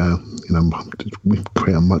create a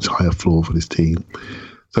much higher floor for this team.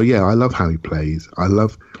 So yeah, I love how he plays.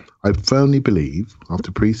 I firmly believe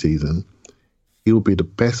after pre-season, he'll be the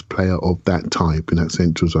best player of that type in that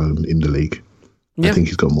central zone in the league. Yeah. I think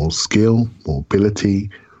he's got more skill, more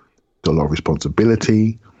ability, got a lot of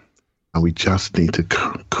responsibility, and we just need to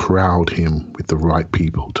crowd him with the right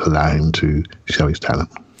people to allow him to show his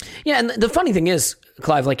talent. Yeah, and the funny thing is,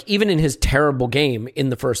 Clive, like even in his terrible game in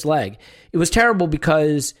the first leg, it was terrible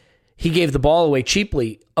because he gave the ball away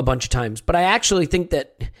cheaply a bunch of times. But I actually think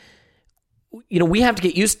that, we have to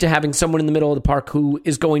get used to having someone in the middle of the park who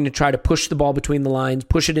is going to try to push the ball between the lines,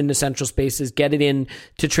 push it into central spaces, get it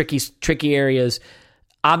into tricky areas.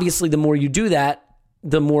 Obviously, the more you do that,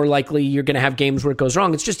 the more likely you're going to have games where it goes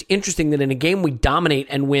wrong. It's just interesting that in a game we dominate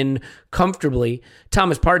and win comfortably,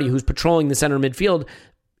 Thomas Partey, who's patrolling the center midfield,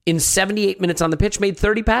 in 78 minutes on the pitch, made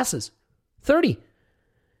 30 passes. 30.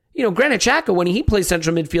 Granit Xhaka, when he plays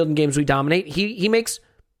central midfield in games we dominate, he makes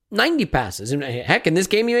 90 passes. And heck, in this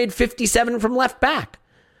game, he made 57 from left back.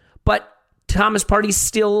 But Thomas Partey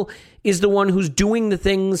still is the one who's doing the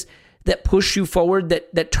things that push you forward,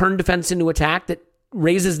 that turn defense into attack, that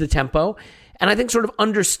raises the tempo. And I think sort of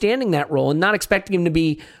understanding that role and not expecting him to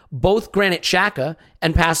be both Granit Xhaka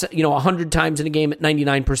and pass 100 times in a game at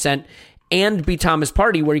 99%, and be Thomas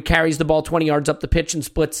Partey, where he carries the ball 20 yards up the pitch and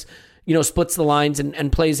splits the lines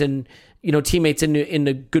and plays in, teammates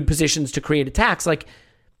into good positions to create attacks. Like,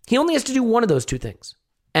 he only has to do one of those two things.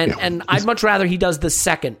 And I'd much rather he does the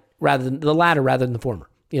second rather than the latter rather than the former,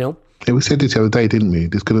 Yeah, we said it the other day, didn't we?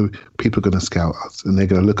 People are going to scout us and they're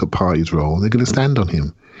going to look at Partey's role and they're going to stand on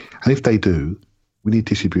him. And if they do, we need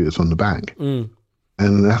distributors on the back. And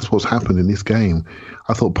that's what's happened in this game.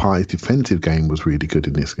 I thought Partey's defensive game was really good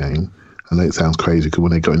in this game. I know it sounds crazy because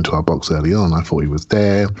when they got into our box early on, I thought he was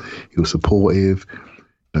there, he was supportive,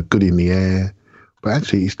 good in the air. But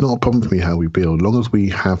actually, it's not a problem for me how we build, as long as we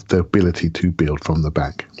have the ability to build from the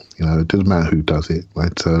back. It doesn't matter who does it,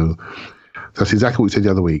 right? So that's exactly what we said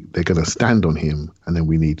the other week. They're going to stand on him, and then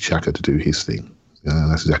we need Xhaka to do his thing.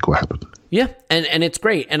 That's exactly what happened. Yeah, and it's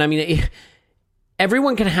great. And I mean,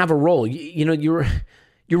 everyone can have a role. Your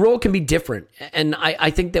role can be different. And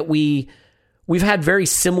I think that we've had very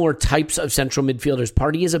similar types of central midfielders.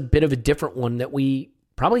 Partey is a bit of a different one that we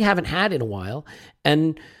probably haven't had in a while.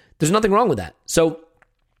 And there's nothing wrong with that. So,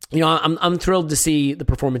 I'm thrilled to see the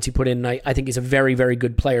performance he put in. I think he's a very, very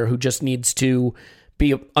good player who just needs to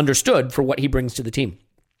be understood for what he brings to the team.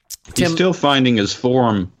 Tim, he's still finding his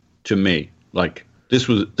form to me. Like, this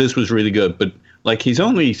was really good, but like he's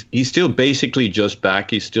still basically just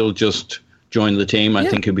back. He's still just joined the team. I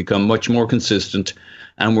think he'll become much more consistent,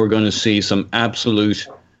 and we're going to see some absolute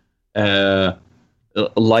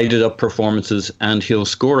lighted up performances, and he'll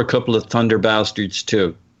score a couple of thunder bastards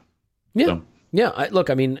too. Yeah. So. Yeah.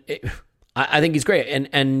 I think he's great.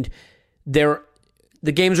 And the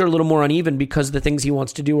games are a little more uneven because the things he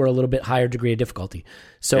wants to do are a little bit higher degree of difficulty.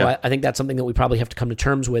 So I think that's something that we probably have to come to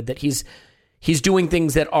terms with, that he's doing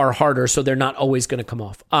things that are harder, so they're not always going to come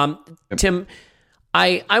off. Tim,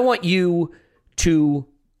 I want you to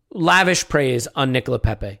lavish praise on Nicola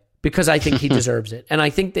Pepe, because I think he deserves it. And I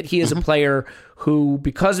think that he is a player who,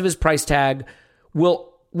 because of his price tag,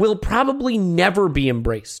 will probably never be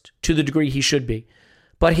embraced to the degree he should be.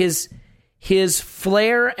 But his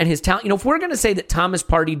flair and his talent, if we're going to say that Thomas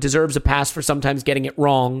Partey deserves a pass for sometimes getting it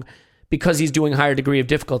wrong because he's doing higher degree of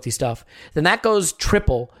difficulty stuff, then that goes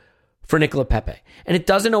triple for Nicola Pepe. And it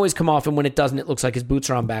doesn't always come off, and when it doesn't, it looks like his boots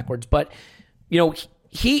are on backwards. But, you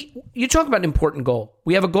talk about an important goal.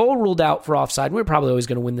 We have a goal ruled out for offside. We're probably always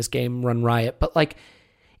going to win this game, run riot. But,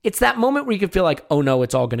 it's that moment where you can feel like, oh no,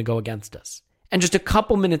 it's all going to go against us. And just a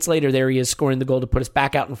couple minutes later, there he is scoring the goal to put us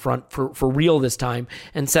back out in front for real this time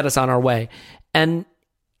and set us on our way. And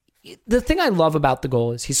the thing I love about the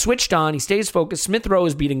goal is he's switched on, he stays focused. Smith Rowe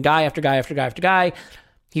is beating guy after guy after guy after guy.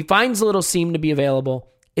 He finds a little seam to be available.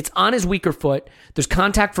 It's on his weaker foot. There's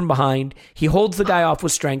contact from behind. He holds the guy off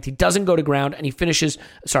with strength. He doesn't go to ground, and he finishes...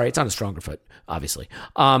 Sorry, it's on his stronger foot, obviously.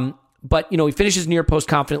 But, he finishes near post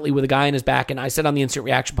confidently with a guy in his back, and I said on the instant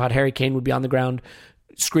reaction pod, Harry Kane would be on the ground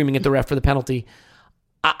screaming at the ref for the penalty.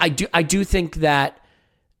 I do think that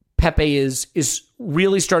Pepe is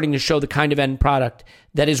really starting to show the kind of end product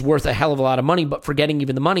that is worth a hell of a lot of money, but forgetting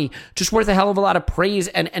even the money, just worth a hell of a lot of praise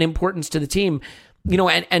and importance to the team.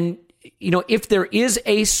 If there is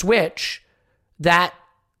a switch that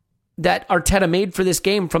Arteta made for this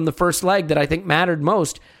game from the first leg that I think mattered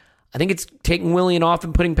most, I think it's taking Willian off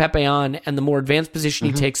and putting Pepe on, and the more advanced position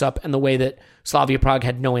he takes up, and the way that Slavia Prague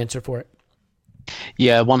had no answer for it.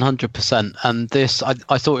 Yeah, 100%. And this, I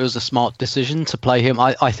thought it was a smart decision to play him.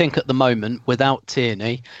 I think at the moment, without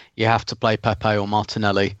Tierney, you have to play Pepe or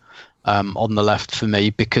Martinelli on the left for me,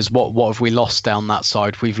 because what have we lost down that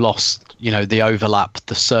side? We've lost, the overlap,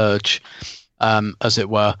 the surge, as it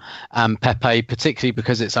were. And Pepe, particularly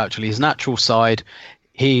because it's actually his natural side,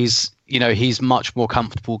 he's much more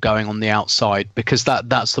comfortable going on the outside, because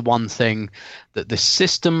that's the one thing that the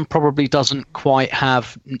system probably doesn't quite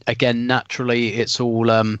have. Again, naturally, it's all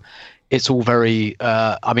very.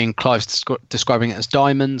 Clive's describing it as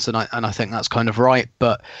diamonds, and I think that's kind of right.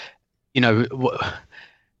 But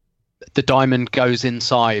the diamond goes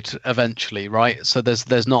inside eventually, right? So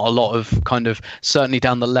there's not a lot of kind of, certainly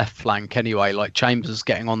down the left flank anyway, like Chambers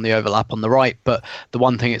getting on the overlap on the right, but the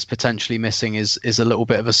one thing it's potentially missing is a little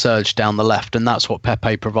bit of a surge down the left, and that's what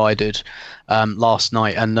Pepe provided last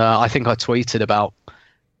night. And I think I tweeted about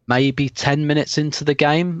maybe 10 minutes into the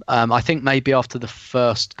game. I think maybe after the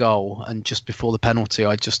first goal and just before the penalty,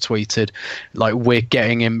 I just tweeted, we're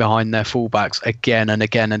getting in behind their fullbacks again and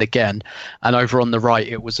again and again. And over on the right,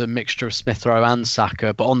 it was a mixture of Smith Rowe and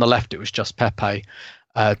Saka, but on the left, it was just Pepe,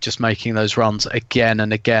 just making those runs again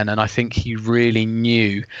and again. And I think he really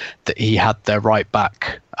knew that he had their right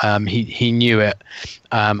back. He knew it.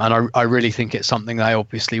 And I really think it's something they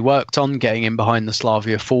obviously worked on, getting in behind the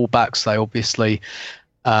Slavia fullbacks. They obviously...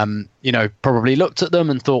 probably looked at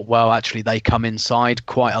them and thought, well, actually they come inside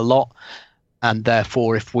quite a lot, and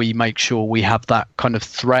therefore if we make sure we have that kind of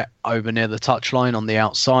threat over near the touchline on the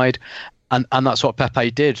outside, and that's what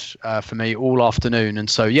Pepe did for me all afternoon. And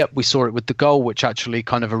so we saw it with the goal, which actually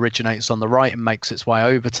kind of originates on the right and makes its way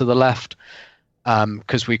over to the left,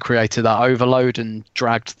 because we created that overload and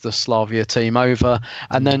dragged the Slavia team over.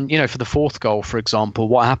 And then for the fourth goal, for example,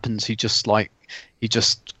 what happens? He just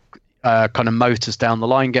kind of motors down the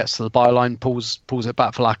line, gets to the byline, pulls it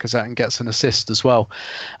back for Lacazette and gets an assist as well.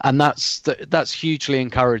 And that's hugely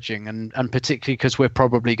encouraging, and particularly because we're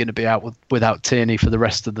probably going to be out without Tierney for the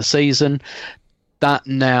rest of the season. That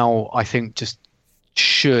now, I think, just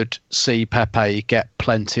should see Pepe get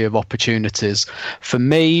plenty of opportunities. For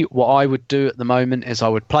me, what I would do at the moment is I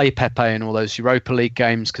would play Pepe in all those Europa League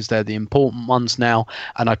games, because they're the important ones now,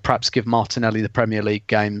 and I'd perhaps give Martinelli the Premier League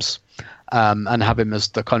games. And have him as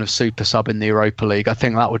the kind of super sub in the Europa League. I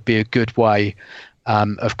think that would be a good way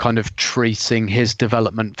of kind of treating his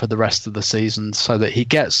development for the rest of the season, so that he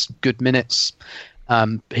gets good minutes.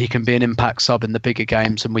 He can be an impact sub in the bigger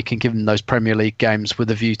games, and we can give him those Premier League games with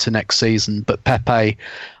a view to next season. But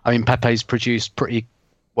Pepe's produced pretty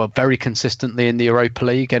well, very consistently in the Europa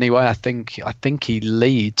League anyway. I think he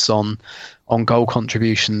leads on goal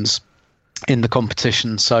contributions in the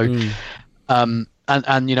competition. So.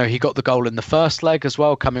 And he got the goal in the first leg as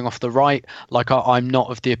well, coming off the right. I'm not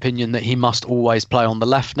of the opinion that he must always play on the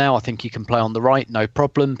left now. I think he can play on the right, no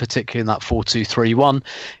problem, particularly in that 4-2-3-1.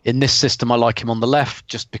 In this system, I like him on the left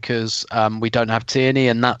just because we don't have Tierney,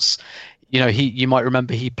 and that's, you might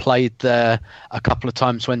remember he played there a couple of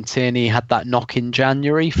times when Tierney had that knock in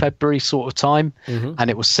February sort of time, and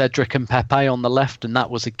it was Cedric and Pepe on the left, and that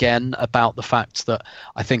was again about the fact that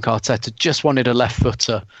I think Arteta just wanted a left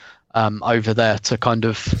footer over there to kind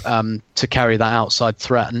of to carry that outside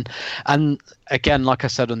threat. And again, like I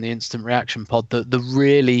said on the instant reaction pod, the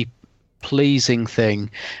really pleasing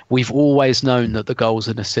thing, we've always known that the goals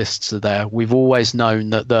and assists are there. We've always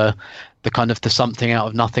known that the kind of the something out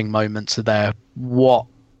of nothing moments are there.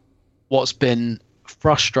 What's been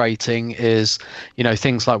frustrating is,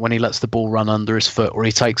 things like when he lets the ball run under his foot, or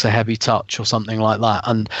he takes a heavy touch or something like that.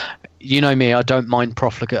 And you know me, I don't mind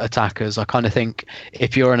profligate attackers. I kind of think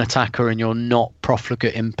if you're an attacker and you're not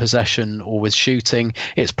profligate in possession or with shooting,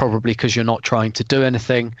 it's probably because you're not trying to do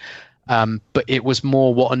anything. But it was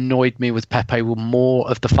more, what annoyed me with Pepe were more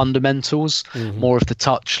of the fundamentals, more of the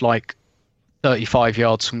touch, like 35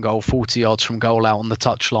 yards from goal, 40 yards from goal out on the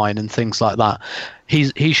touchline and things like that.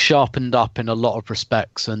 He's sharpened up in a lot of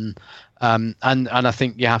respects, and I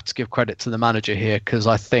think you have to give credit to the manager here, because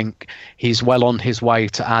I think he's well on his way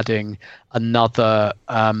to adding another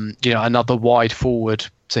wide forward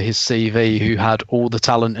to his CV who had all the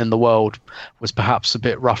talent in the world, was perhaps a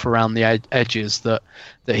bit rough around the edges, that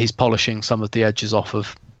he's polishing some of the edges off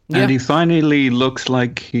of. And he finally looks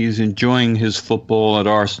like he's enjoying his football at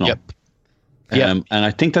Arsenal. Yep. And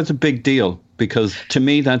I think that's a big deal, because to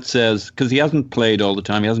me that says, because he hasn't played all the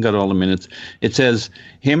time, he hasn't got all the minutes, it says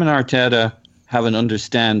him and Arteta have an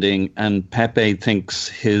understanding, and Pepe thinks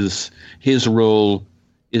his role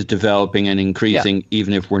is developing and increasing,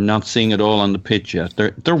 even if we're not seeing it all on the pitch yet.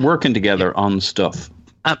 They're working together on stuff.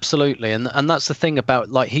 Absolutely, and that's the thing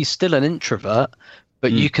about, like, he's still an introvert,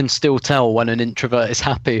 but you can still tell when an introvert is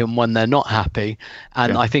happy and when they're not happy.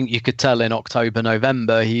 And I think you could tell in October,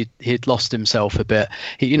 November, he'd lost himself a bit.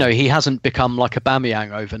 He hasn't become like a Aubameyang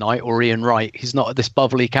overnight, or Ian Wright. He's not this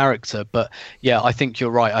bubbly character. But yeah, I think you're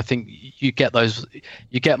right. I think you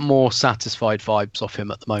get more satisfied vibes off him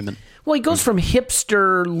at the moment. Well, he goes from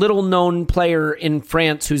hipster, little-known player in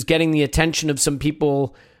France who's getting the attention of some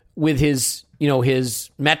people with his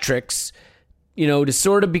metrics, to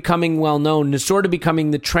sort of becoming well-known, to sort of becoming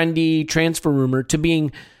the trendy transfer rumor, to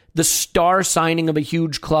being the star signing of a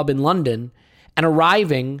huge club in London, and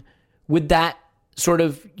arriving with that sort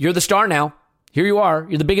of, you're the star now. Here you are.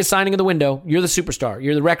 You're the biggest signing of the window. You're the superstar.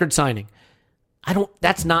 You're the record signing.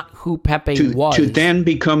 That's not who Pepe was. To then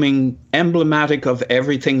becoming emblematic of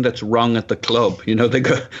everything that's wrong at the club.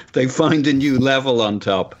 They find a new level on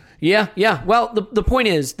top. Yeah. Well, the point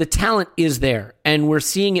is, the talent is there, and we're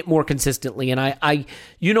seeing it more consistently. And I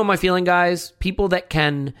my feeling, guys. People that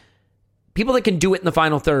can do it in the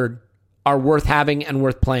final third are worth having and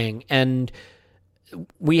worth playing. And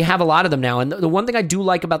we have a lot of them now. And the one thing I do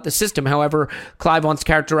like about the system, however Clive wants to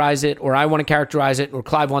characterize it, or I want to characterize it, or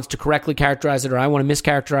Clive wants to correctly characterize it, or I want to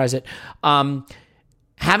mischaracterize it,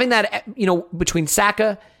 having that, between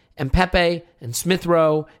Saka and Pepe and Smith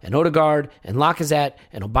Rowe and Odegaard and Lacazette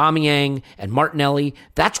and Aubameyang and Martinelli,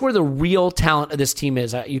 that's where the real talent of this team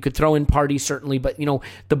is. You could throw in Partey, certainly, but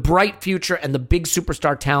the bright future and the big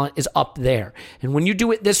superstar talent is up there. And when you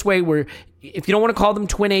do it this way, where if you don't want to call them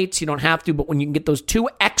twin eights, you don't have to, but when you can get those two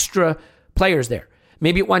extra players there,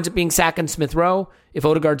 maybe it winds up being Saka and Smith Rowe. If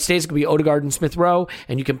Odegaard stays, it could be Odegaard and Smith Rowe,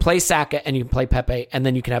 and you can play Saka and you can play Pepe, and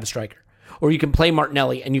then you can have a striker. Or you can play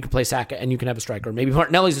Martinelli and you can play Saka and you can have a striker. Maybe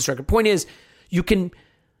Martinelli's a striker. Point is, you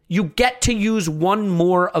get to use one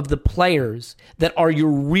more of the players that are your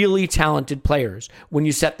really talented players when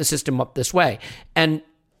you set the system up this way. And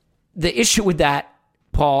the issue with that,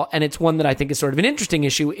 Paul, and it's one that I think is sort of an interesting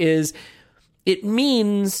issue, is it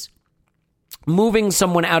means moving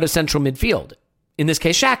someone out of central midfield. In this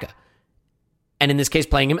case, Xhaka. And in this case,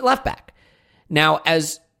 playing him at left back. Now,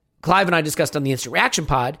 as Clive and I discussed on the Instant Reaction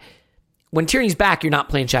pod, when Tierney's back, you're not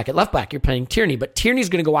playing Shaq at left back. You're playing Tierney, but Tierney's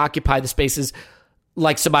going to go occupy the spaces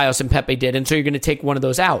like Ceballos and Pepe did, and so you're going to take one of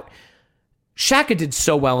those out. Xhaka did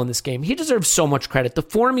so well in this game. He deserves so much credit. The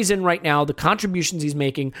form he's in right now, the contributions he's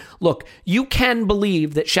making. Look, you can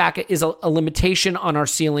believe that Xhaka is a limitation on our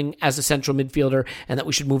ceiling as a central midfielder, and that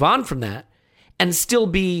we should move on from that and still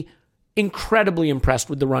be incredibly impressed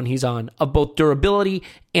with the run he's on of both durability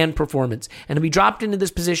and performance. And to be dropped into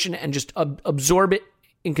this position and just absorb it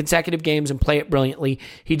in consecutive games and play it brilliantly,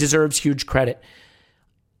 he deserves huge credit.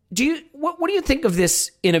 What do you think of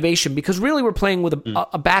this innovation? Because really we're playing with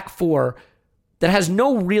a back four that has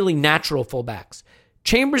no really natural fullbacks.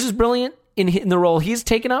 Chambers is brilliant in the role he's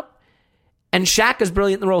taken up, and Shaq is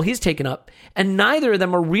brilliant in the role he's taken up, and neither of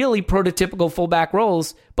them are really prototypical fullback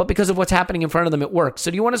roles, but because of what's happening in front of them, it works.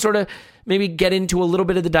 So do you want to sort of maybe get into a little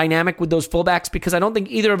bit of the dynamic with those fullbacks? Because I don't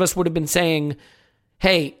think either of us would have been saying,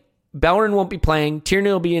 hey, Bellerin won't be playing, Tierney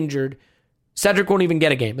will be injured, Cedric won't even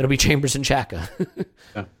get a game. It'll be Chambers and Xhaka.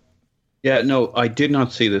 Yeah, no, I did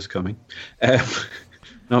not see this coming.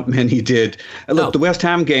 Not many did. Look, the West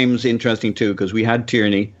Ham game's interesting too, because we had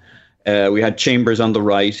Tierney, we had Chambers on the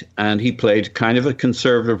right, and he played kind of a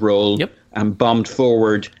conservative role and bombed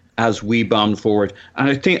forward as we bombed forward.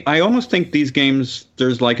 And I almost think these games,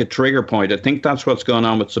 there's like a trigger point. I think that's what's going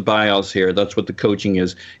on with Ceballos here. That's what the coaching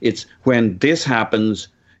is. It's when this happens,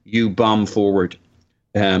 you bomb forward.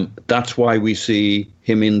 That's why we see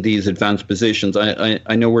him in these advanced positions.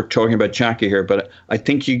 I know we're talking about Xhaka here, but I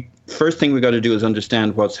think first thing we got to do is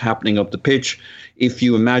understand what's happening up the pitch. If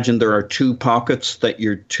you imagine there are two pockets that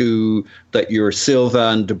your Silva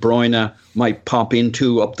and De Bruyne might pop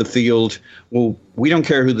into up the field, well, we don't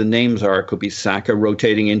care who the names are. It could be Saka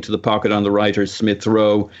rotating into the pocket on the right, or Smith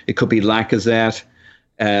Rowe. It could be Lacazette.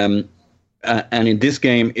 And in this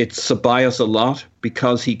game, it's Ceballos a lot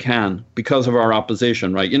because he can, because of our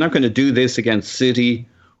opposition, right? You're not going to do this against City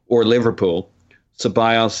or Liverpool.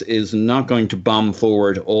 Ceballos is not going to bomb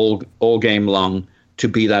forward all game long to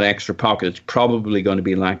be that extra pocket. It's probably going to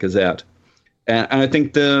be Lacazette. And I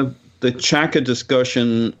think the Xhaka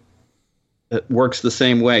discussion works the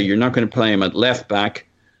same way. You're not going to play him at left back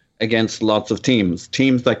against lots of teams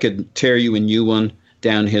that could tear you a new one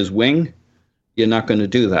down his wing. You're not going to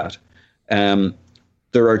do that. On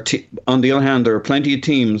the other hand, there are plenty of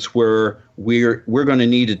teams where we're going to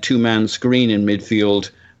need a two-man screen in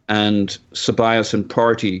midfield, and Ceballos and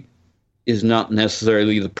Partey is not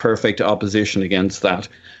necessarily the perfect opposition against that.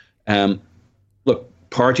 Look,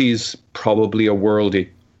 Partey's probably a worldie.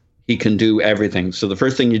 He can do everything. So the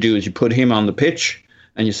first thing you do is you put him on the pitch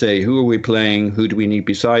and you say, who are we playing? Who do we need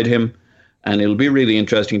beside him? And it'll be really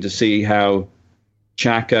interesting to see how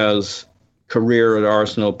Xhaka's career at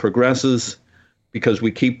Arsenal progresses, because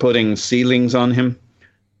we keep putting ceilings on him.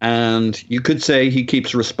 And you could say he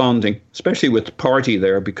keeps responding, especially with Partey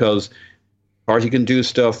there, because Partey can do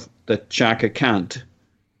stuff that Xhaka can't.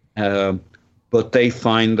 But they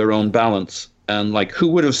find their own balance. And like, who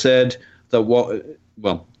would have said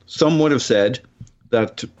that? Some would have said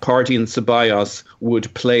that Partey and Ceballos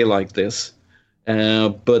would play like this.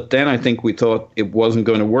 But then I think we thought it wasn't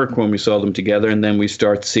going to work when we saw them together, and then we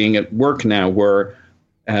start seeing it work now, where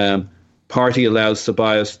Partey allows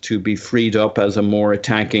Ceballos to be freed up as a more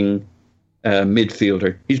attacking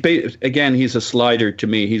midfielder. He's a slider to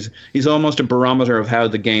me. He's almost a barometer of how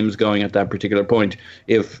the game's going at that particular point.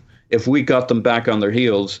 If we got them back on their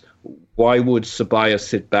heels, why would Ceballos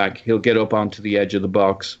sit back? He'll get up onto the edge of the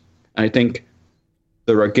box. And I think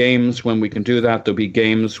there are games when we can do that. There'll be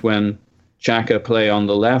games when Xhaka play on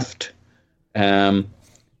the left. But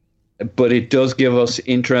it does give us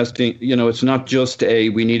interesting, it's not just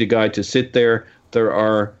we need a guy to sit there. There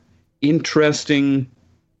are interesting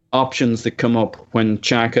options that come up when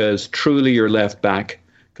Xhaka is truly your left back,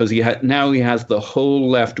 because now he has the whole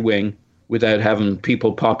left wing without having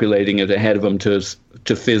people populating it ahead of him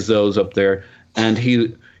to fizz those up there. And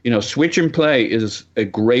switch and play is a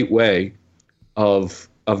great way of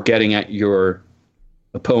getting at your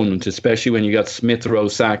opponent, especially when you got Smith Rowe,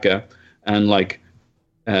 Saka, and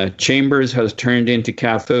Chambers has turned into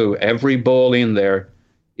Cafu. Every ball in there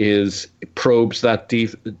probes that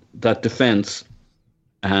defense,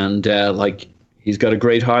 and he's got a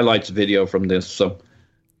great highlights video from this. So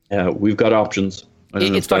we've got options. I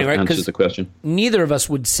don't know if that answers the question. Neither of us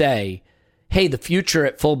would say, hey, the future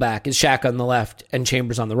at fullback is Xhaka on the left and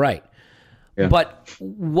Chambers on the right. Yeah. But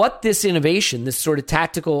what this innovation, this sort of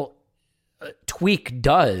tactical tweak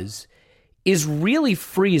does, is really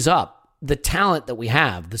frees up the talent that we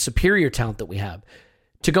have, the superior talent that we have,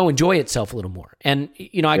 to go enjoy itself a little more. And,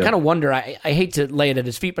 I kind of wonder, I hate to lay it at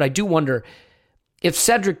his feet, but I do wonder if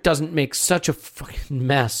Cedric doesn't make such a fucking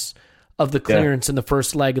mess of the clearance in the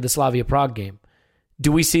first leg of the Slavia Prague game,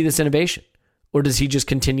 do we see this innovation? Or does he just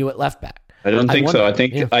continue at left back? I don't think so. I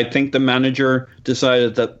think the manager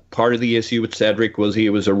decided that part of the issue with Cedric was he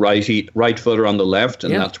was a right footer on the left,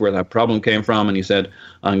 and that's where that problem came from. And he said,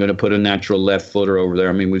 I'm going to put a natural left footer over there.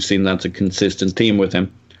 I mean, we've seen that's a consistent theme with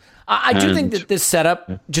him. I do think that this setup,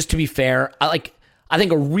 just to be fair, I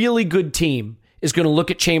think a really good team is going to look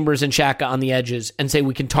at Chambers and Xhaka on the edges and say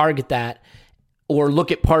we can target that, or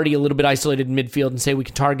look at Partey a little bit isolated in midfield and say we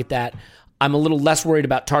can target that. I'm a little less worried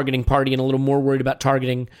about targeting Partey and a little more worried about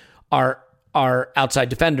targeting our outside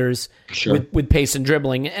defenders with pace and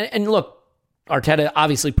dribbling. And look, Arteta,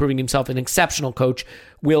 obviously proving himself an exceptional coach,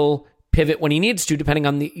 will pivot when he needs to, depending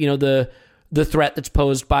on the threat that's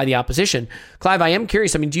posed by the opposition. Clive, I am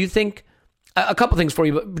curious. I mean, do you think, a couple things for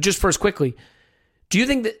you, but just first quickly, do you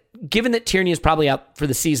think that, given that Tierney is probably out for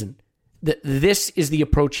the season, that this is the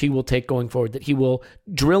approach he will take going forward, that he will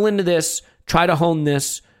drill into this, try to hone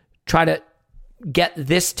this, try to get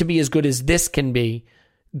this to be as good as this can be,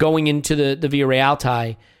 going into the Villarreal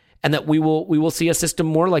tie, and that we will see a system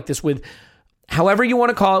more like this with, however you want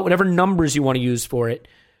to call it, whatever numbers you want to use for it,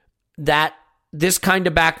 that this kind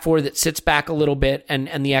of back four that sits back a little bit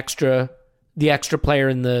and the extra player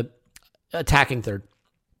in the attacking third.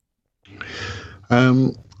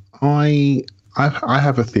 I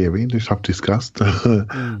have a theory, which I've discussed.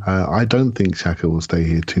 I don't think Xhaka will stay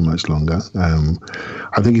here too much longer.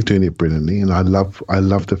 I think he's doing it brilliantly, and I love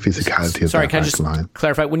the physicality of that can I back just line.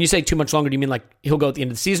 clarify? When you say too much longer, do you mean like he'll go at the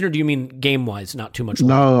end of the season, or do you mean game-wise, not too much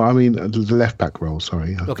longer? No, I mean the left back role.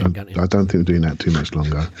 Sorry, okay, I don't think we're doing that too much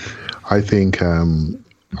longer. I think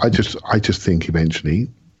I just think eventually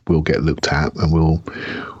we'll get looked at, and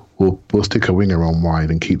we'll stick a winger on wide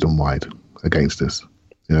and keep them wide against us.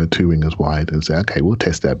 Two wingers wide, and say, okay, we'll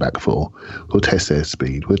test their back four. We'll test their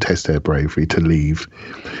speed. We'll test their bravery to leave,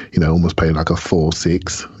 almost play like a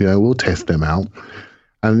 4-6. We'll test them out.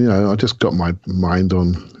 And, I just got my mind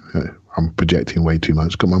on, I'm projecting way too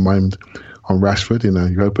much, got my mind on Rashford in a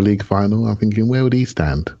Europa League final. I'm thinking, where would he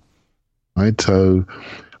stand? Right? So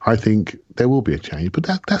I think there will be a change, but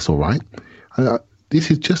that's all right. This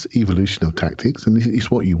is just evolution of tactics, and this is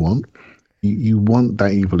what you want. You want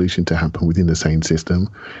that evolution to happen within the same system.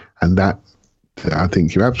 And that, I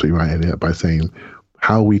think you're absolutely right, Elliot, by saying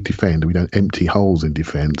how we defend, we don't empty holes in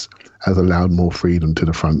defence, has allowed more freedom to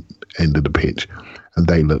the front end of the pitch. And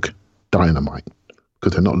they look dynamite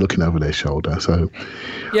because they're not looking over their shoulder. So,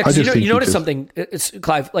 yeah, because you notice something, it's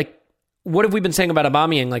Clive, like, what have we been saying about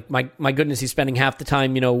Aubameyang? Like, my goodness, he's spending half the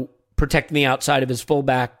time, protecting the outside of his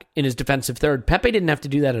fullback in his defensive third. Pepe didn't have to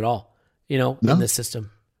do that at all, in this system.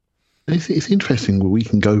 It's interesting where we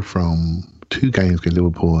can go from 2 games with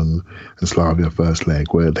Liverpool and Slavia first leg,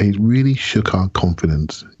 where they really shook our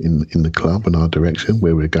confidence in the club and our direction,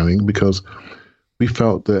 where we're going, because we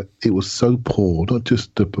felt that it was so poor, not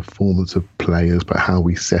just the performance of players, but how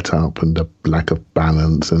we set up and the lack of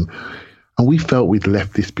balance. And we felt we'd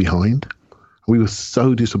left this behind. We were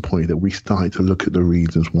so disappointed that we started to look at the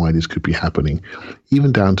reasons why this could be happening,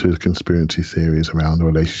 even down to the conspiracy theories around the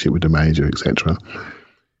relationship with the manager, etc.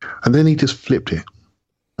 And then he just flipped it.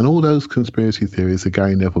 And all those conspiracy theories, the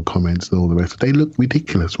Gary Neville comments and all the rest, they look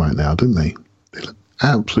ridiculous right now, don't they? They look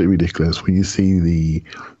absolutely ridiculous when you see the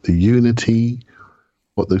unity,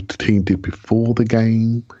 what the team did before the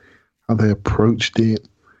game, how they approached it,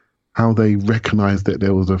 how they recognised that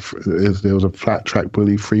there was a flat track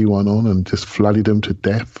bully 3-1 on and just flooded them to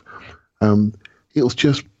death. It was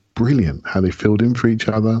just brilliant how they filled in for each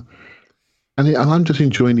other. And I'm just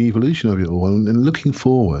enjoying the evolution of it all. And looking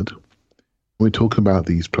forward, we're talking about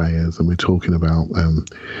these players and we're talking about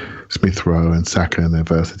Smith Rowe and Saka and their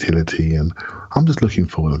versatility. And I'm just looking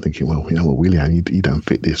forward and thinking, well, Willian, you don't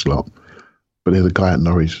fit this lot. But there's a guy at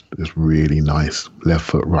Norwich that's really nice. Left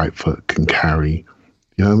foot, right foot, can carry.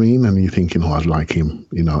 You know what I mean? And you're thinking, I'd like him,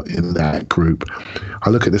 in that group. I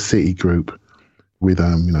look at the City group with,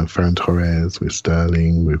 Ferran Torres, with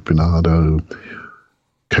Sterling, with Bernardo,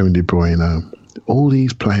 Kevin De Bruyne, all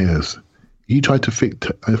these players. You try to fit.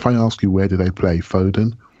 If I ask you where do they play,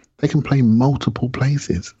 Foden, they can play multiple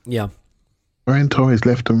places. Yeah. Ferran Torres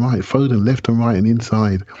left and right, Foden left and right and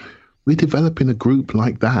inside. We're developing a group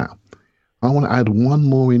like that. I want to add one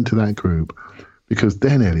more into that group because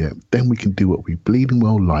then, Elliot, then we can do what we bleeding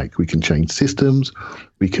well like. We can change systems.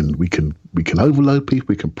 We can overload people.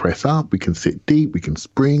 We can press up. We can sit deep. We can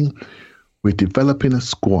spring. We're developing a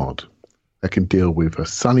squad that can deal with a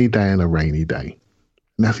sunny day and a rainy day.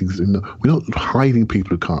 And we're not hiding people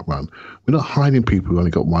who can't run. We're not hiding people who only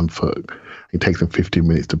got 1 foot. It takes them 15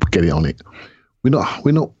 minutes to get it on it. We're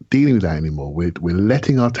not dealing with that anymore. We're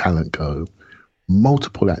letting our talent go.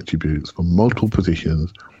 Multiple attributes from multiple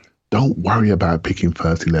positions. Don't worry about picking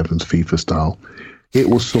first 11s FIFA style. It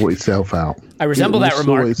will sort itself out. I resemble that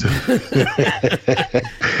remark.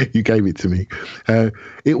 You gave it to me.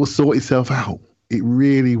 It will sort itself out. It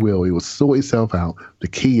really will. It will sort itself out. The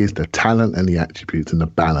key is the talent and the attributes and the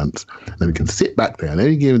balance. And then we can sit back there on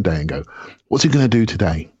any given day and go, what's he going to do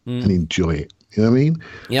today? And enjoy it. You know what I mean?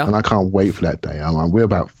 Yeah. And I can't wait for that day. We're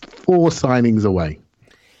about 4 signings away.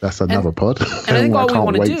 That's another pod. And I think all we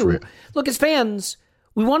want to do, look, as fans,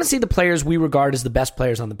 we want to see the players we regard as the best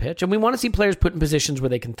players on the pitch. And we want to see players put in positions where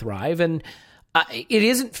they can thrive. And it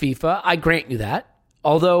isn't FIFA. I grant you that.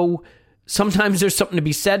 Although sometimes there's something to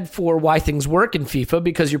be said for why things work in FIFA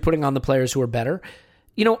because you're putting on the players who are better.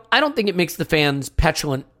 I don't think it makes the fans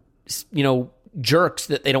petulant, jerks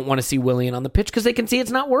that they don't want to see Willian on the pitch because they can see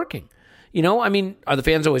it's not working. Are the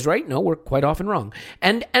fans always right? No, we're quite often wrong.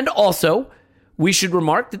 And also, we should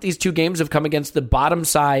remark that these 2 games have come against the bottom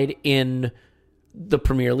side in the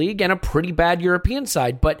Premier League and a pretty bad European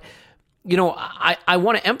side. But I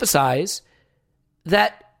want to emphasize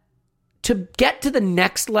that to get to the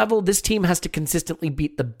next level, this team has to consistently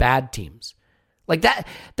beat the bad teams. Like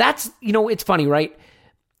that's, it's funny, right?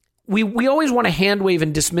 We always want to hand wave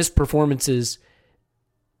and dismiss performances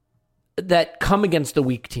that come against the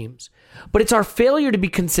weak teams. But it's our failure to be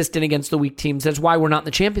consistent against the weak teams that's why we're not in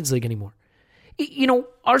the Champions League anymore.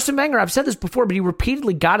 Arsene Wenger, I've said this before, but he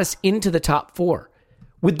repeatedly got us into the top 4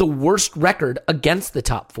 with the worst record against the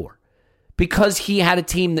top 4. Because he had a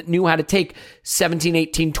team that knew how to take 17,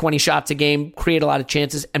 18, 20 shots a game, create a lot of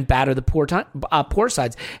chances, and batter the poor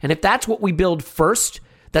sides. And if that's what we build first,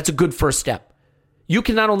 that's a good first step. You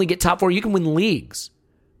can not only get top 4, you can win leagues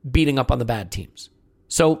beating up on the bad teams.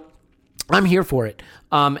 So I'm here for it.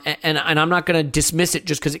 And I'm not going to dismiss it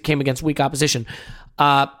just because it came against weak opposition.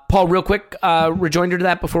 Paul, real quick, rejoinder to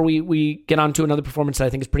that before we get on to another performance that I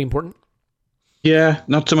think is pretty important. Yeah,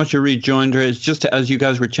 not so much a rejoinder. It's just as you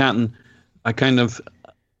guys were chatting, I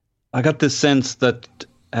got this sense that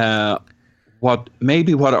what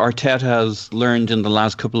Arteta has learned in the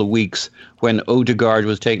last couple of weeks when Odegaard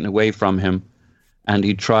was taken away from him and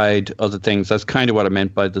he tried other things, that's kind of what I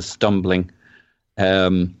meant by the stumbling,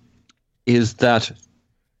 is that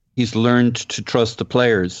he's learned to trust the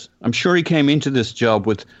players. I'm sure he came into this job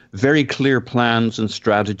with very clear plans and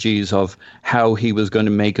strategies of how he was going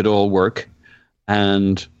to make it all work.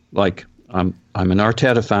 And I'm an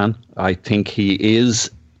Arteta fan. I think he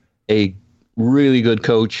is a really good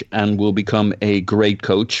coach and will become a great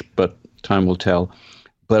coach, but time will tell.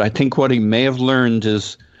 But I think what he may have learned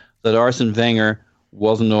is that Arsene Wenger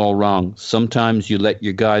wasn't all wrong. Sometimes you let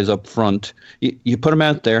your guys up front. You put them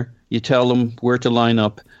out there. You tell them where to line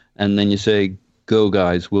up, and then you say, go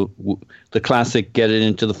guys. The classic, get it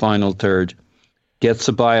into the final third. Get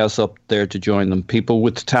Ceballos up there to join them. People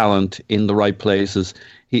with talent in the right places.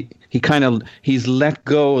 He's let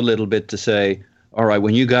go a little bit to say, all right,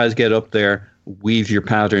 when you guys get up there, weave your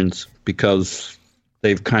patterns, because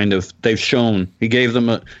they've shown. You give them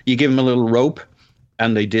a little rope,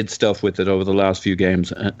 and they did stuff with it over the last few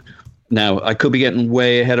games. Now, I could be getting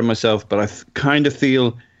way ahead of myself, but I kind of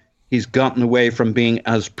feel he's gotten away from being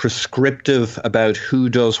as prescriptive about who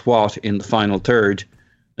does what in the final third.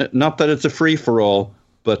 Not that it's a free-for-all,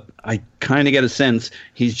 but I kind of get a sense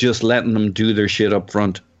he's just letting them do their shit up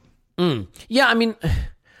front. Yeah, I mean,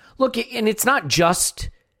 look, and it's not just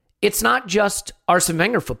Arsene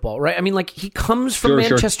Wenger football, right? I mean, he comes from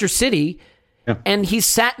Manchester City, and he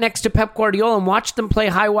sat next to Pep Guardiola and watched them play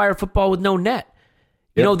high-wire football with no net.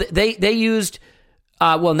 They used,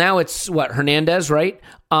 now it's, Hernandez, right?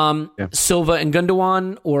 Silva and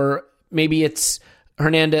Gundogan, or maybe it's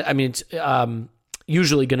Hernandez. I mean, it's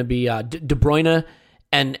usually going to be De Bruyne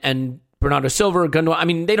and Bernardo Silva, Gundogan. I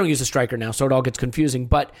mean, they don't use a striker now, so it all gets confusing.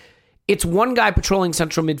 But it's one guy patrolling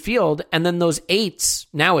central midfield, and then those 8s,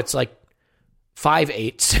 now it's 5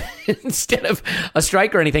 8s instead of a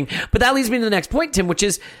striker or anything. But that leads me to the next point, Tim, which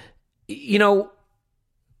is,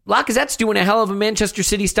 Lacazette's doing a hell of a Manchester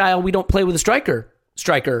City style, we don't play with a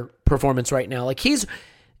striker performance right now.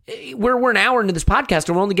 We're an hour into this podcast,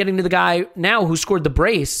 and we're only getting to the guy now who scored the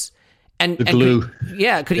brace. And the glue.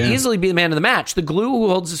 Could easily be the man of the match. The glue who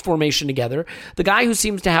holds his formation together. The guy who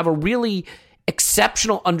seems to have a really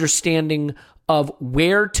exceptional understanding of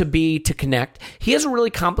where to be to connect. He has a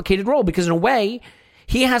really complicated role because in a way,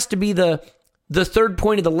 he has to be the third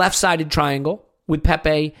point of the left-sided triangle with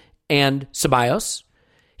Pepe and Ceballos.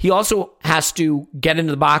 He also has to get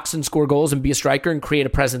into the box and score goals and be a striker and create a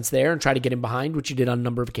presence there and try to get him behind, which he did on a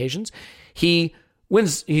number of occasions. He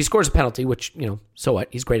scores a penalty, which, so what?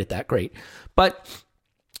 He's great at that. Great. But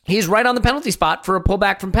he's right on the penalty spot for a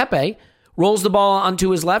pullback from Pepe, rolls the ball onto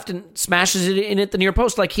his left and smashes it in at the near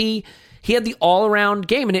post. He had the all-around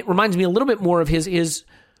game, and it reminds me a little bit more of his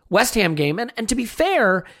West Ham game. And to be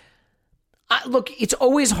fair, look, it's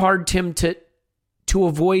always hard, Tim, to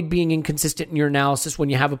avoid being inconsistent in your analysis when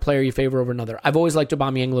you have a player you favor over another. I've always liked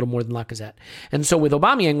Aubameyang a little more than Lacazette. And so with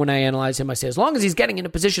Aubameyang, when I analyze him, I say, as long as he's getting into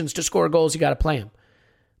positions to score goals, you got to play him.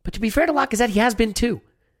 But to be fair to Lacazette, he has been too.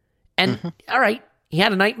 And all right, he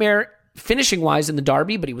had a nightmare finishing-wise in the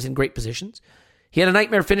derby, but he was in great positions. He had a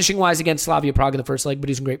nightmare finishing-wise against Slavia Prague in the first leg, but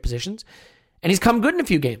he's in great positions. And he's come good in a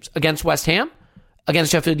few games against West Ham,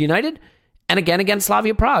 against Sheffield United, and again against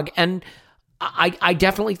Slavia Prague. And I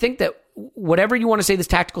definitely think that whatever you want to say this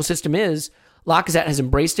tactical system is, Lacazette has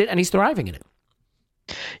embraced it, and he's thriving in it.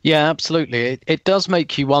 Yeah, absolutely. It does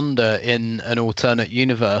make you wonder in an alternate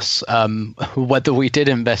universe whether we did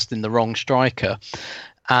invest in the wrong striker.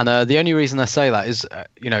 And the only reason I say that is,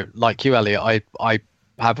 like you, Elliot, I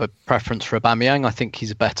have a preference for Aubameyang. I think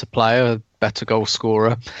he's a better player, a better goal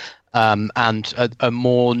scorer. And a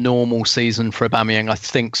more normal season for Aubameyang, I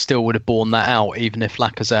think, still would have borne that out, even if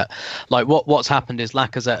Lacazette, like what's happened is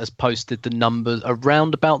Lacazette has posted the numbers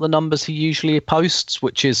around about the numbers he usually posts,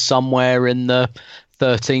 which is somewhere in the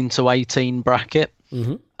 13 to 18 bracket.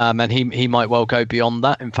 Mm-hmm. And he might well go beyond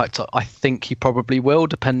that. In fact, I think he probably will,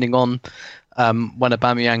 depending on when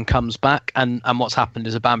Aubameyang comes back. And what's happened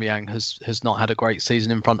is Aubameyang has not had a great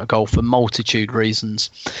season in front of goal for multitude reasons.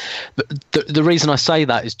 But the reason I say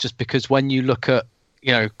that is just because when you look at,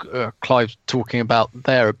 Clive talking about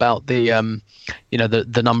the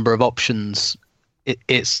the number of options,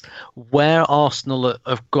 it's where Arsenal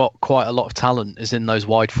have got quite a lot of talent is in those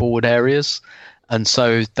wide forward areas. And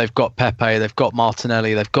so they've got Pepe, they've got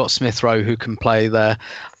Martinelli, they've got Smith Rowe who can play there.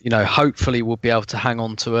 Hopefully we'll be able to hang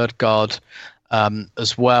on to Ødegaard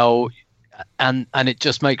as well. And it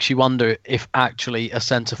just makes you wonder if actually a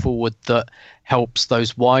centre forward that helps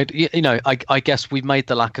those wide. I guess we've made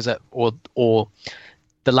the Lacazette or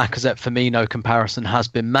the Lacazette Firmino comparison has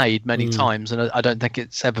been made many times, and I don't think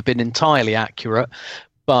it's ever been entirely accurate.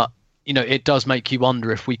 But it does make you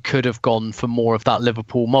wonder if we could have gone for more of that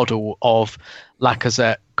Liverpool model of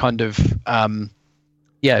Lacazette kind of,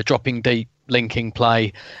 dropping deep, linking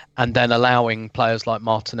play, and then allowing players like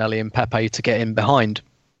Martinelli and Pepe to get in behind,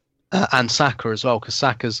 and Saka as well, because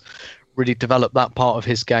Saka's really developed that part of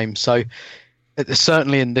his game. So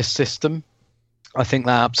certainly in this system, I think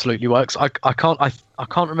that absolutely works. I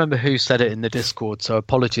can't remember who said it in the Discord, so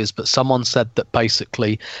apologies, but someone said that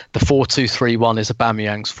basically the 4-2-3-1 is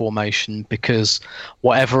Aubameyang's formation because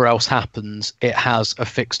whatever else happens, it has a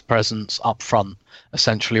fixed presence up front,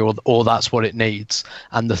 essentially, or that's what it needs.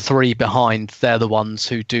 And the three behind, they're the ones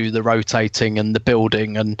who do the rotating and the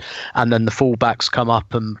building, and then the fullbacks come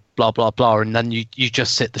up and blah, blah, blah, and then you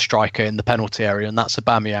just sit the striker in the penalty area, and that's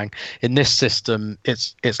Aubameyang. In this system,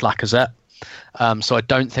 it's Lacazette. So I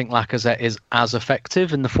don't think Lacazette is as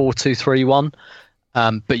effective in the 4-2-3-1.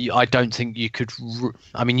 But I don't think you could.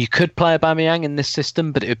 You could play Aubameyang in this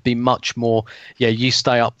system, but it would be much more. Yeah, you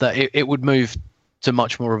stay up there. It would move to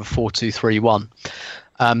much more of a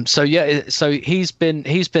 4-2-3-1. So he's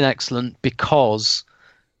been excellent because.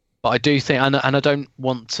 But I do think, and I don't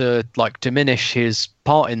want to diminish his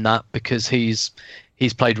part in that because he's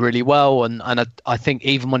played really well, and I think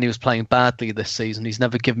even when he was playing badly this season, he's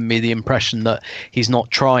never given me the impression that he's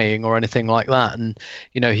not trying or anything like that. And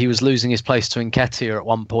he was losing his place to Nketiah at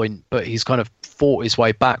one point, but he's kind of fought his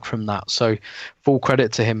way back from that. So full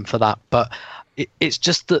credit to him for that. But it's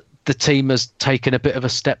just that the team has taken a bit of a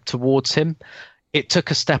step towards him. It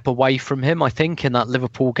took a step away from him, I think, in that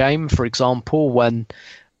Liverpool game, for example, when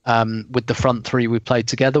with the front three we played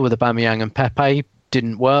together with Aubameyang and Pepe.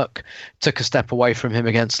 Didn't work. Took a step away from him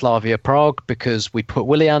against Slavia Prague because we put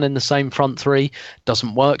Willian in the same front three.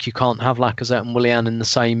 Doesn't work. You can't have Lacazette and Willian in the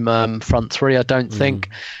same front three, I don't think.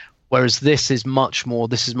 Whereas this is much more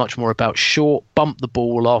about short, bump the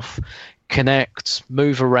ball off, connect,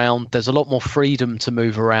 move around. There's a lot more freedom to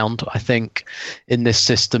move around, I think, in this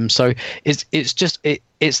system. So it's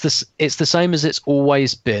the same as it's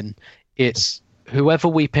always been. It's whoever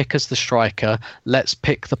we pick as the striker, let's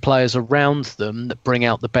pick the players around them that bring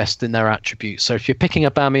out the best in their attributes. So if you're picking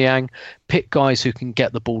Aubameyang, pick guys who can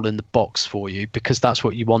get the ball in the box for you because that's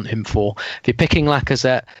what you want him for. If you're picking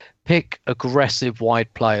Lacazette, pick aggressive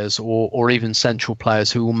wide players or even central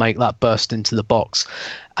players who will make that burst into the box.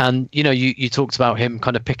 And, you talked about him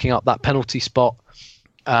kind of picking up that penalty spot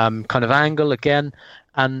kind of angle again.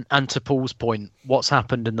 And to Paul's point, what's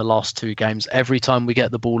happened in the last two games, every time we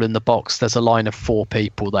get the ball in the box, there's a line of four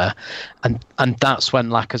people there. And that's when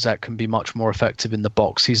Lacazette can be much more effective in the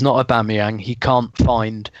box. He's not Aubameyang. He can't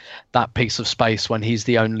find that piece of space when he's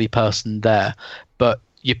the only person there. But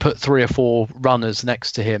you put three or four runners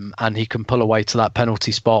next to him and he can pull away to that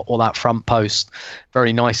penalty spot or that front post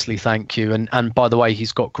very nicely, thank you. And by the way,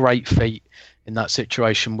 he's got great feet. In that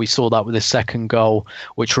situation, we saw that with his second goal,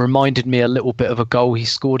 which reminded me a little bit of a goal he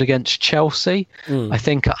scored against Chelsea, I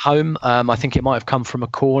think at home. I think it might have come from a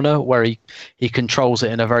corner where he controls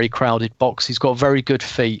it in a very crowded box. He's got very good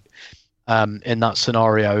feet in that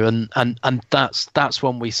scenario, and that's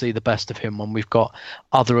when we see the best of him, when we've got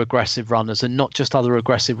other aggressive runners, and not just other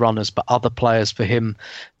aggressive runners, but other players for him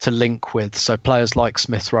to link with. So players like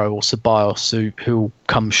Smith Rowe or Ceballos who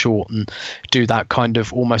come short and do that kind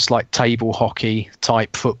of almost like table hockey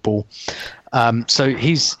type football. So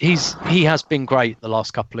he has been great the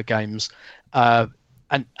last couple of games. But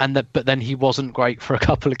then he wasn't great for a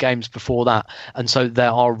couple of games before that, and so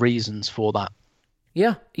there are reasons for that.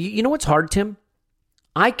 Yeah. You know what's hard, Tim?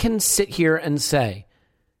 I can sit here and say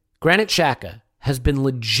Granit Xhaka has been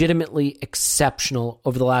legitimately exceptional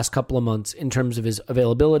over the last couple of months in terms of his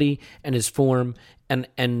availability and his form.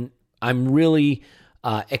 And I'm really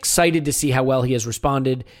excited to see how well he has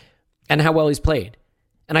responded and how well he's played.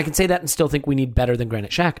 And I can say that and still think we need better than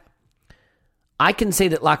Granit Xhaka. I can say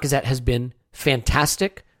that Lacazette has been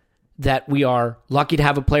fantastic, that we are lucky to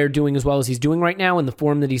have a player doing as well as he's doing right now in the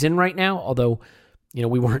form that he's in right now, although, you know,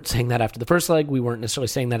 we weren't saying that after the first leg, we weren't necessarily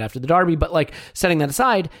saying that after the derby, but like setting that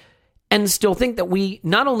aside, and still think that we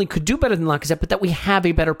not only could do better than Lacazette, but that we have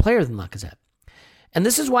a better player than Lacazette. And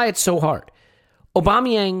this is why it's so hard.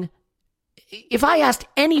 Aubameyang, if I asked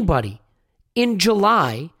anybody in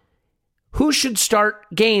July who should start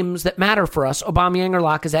games that matter for us, Aubameyang or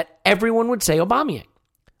Lacazette, everyone would say Aubameyang.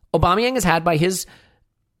 Aubameyang has had, by his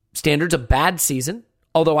standards, a bad season,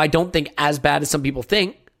 although I don't think as bad as some people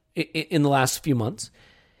think in the last few months.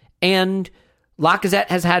 And Lacazette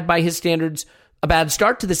has had, by his standards, a bad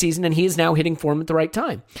start to the season, and he is now hitting form at the right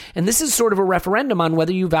time. And this is sort of a referendum on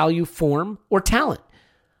whether you value form or talent.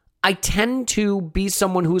 I tend to be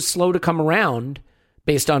someone who is slow to come around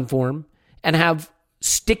based on form and have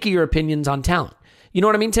stickier opinions on talent. You know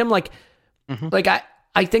what I mean, Tim? Like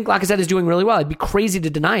I think Lacazette is doing really well. I'd be crazy to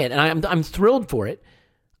deny it, and I'm thrilled for it.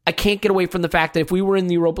 I can't get away from the fact that if we were in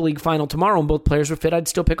the Europa League final tomorrow and both players were fit, I'd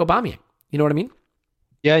still pick Aubameyang. You know what I mean?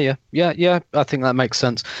 Yeah. I think that makes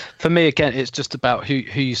sense. For me, again, it's just about who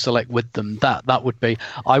you select with them. That would be.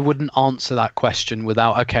 I wouldn't answer that question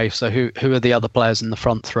without, okay, so who are the other players in the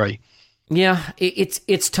front three? Yeah,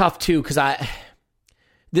 it's tough too, because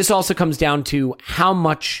this also comes down to how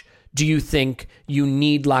much do you think you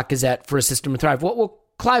need Lacazette for a system to thrive? Well,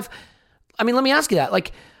 Clive, I mean, let me ask you that.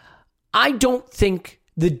 Like, I don't think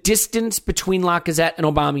the distance between Lacazette and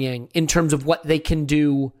Aubameyang in terms of what they can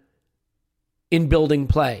do in building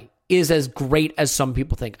play is as great as some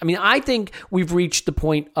people think. I mean, I think we've reached the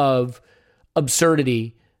point of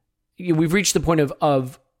absurdity. We've reached the point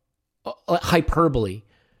of hyperbole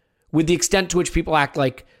with the extent to which people act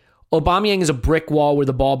like Aubameyang is a brick wall where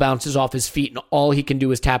the ball bounces off his feet and all he can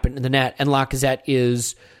do is tap it into the net, and Lacazette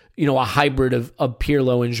is, you know, a hybrid of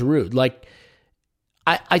Pirlo and Giroud. Like,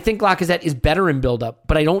 I think Lacazette is better in build-up,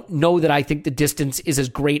 but I don't know that I think the distance is as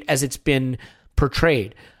great as it's been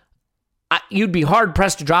portrayed. You'd be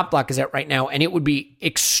hard-pressed to drop Lacazette right now, and it would be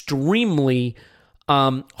extremely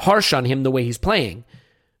harsh on him the way he's playing.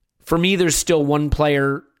 For me, there's still one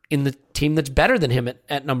player in the team that's better than him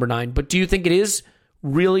at number 9, but do you think it is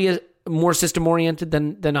really more system-oriented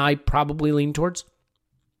than I probably lean towards?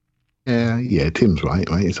 Yeah, Tim's right?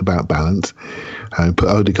 It's about balance. Put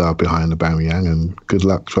Odegaard behind Aubameyang, and good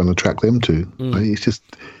luck trying to track them two. Right? It's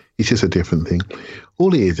just a different thing.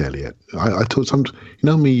 All it is, Elliot. I talk some. You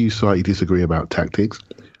know me, you slightly disagree about tactics.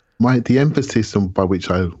 The emphasis on by which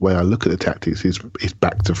way I look at the tactics is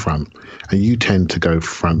back to front, and you tend to go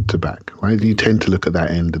front to back. Right? You tend to look at that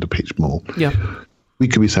end of the pitch more. Yeah. We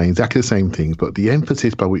could be saying exactly the same things, but the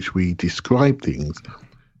emphasis by which we describe things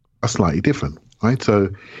are slightly different. Right, so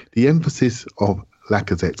the emphasis of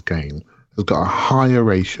Lacazette's game has got a higher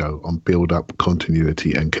ratio on build-up,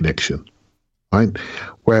 continuity, and connection. Right,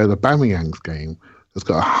 where the Aubameyang's game has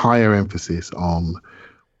got a higher emphasis on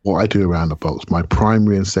what I do around the box, my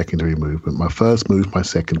primary and secondary movement, my first move, my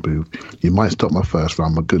second move. You might stop my first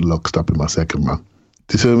run, my good luck stop in my second run.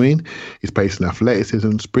 Do you see what I mean? It's based on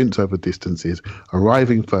athleticism, sprints over distances,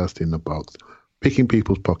 arriving first in the box, picking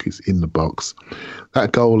people's pockets in the box.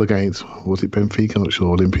 That goal against, was it Benfica? I'm not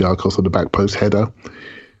sure, Olympiacos on the back post header.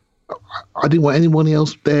 I didn't want anyone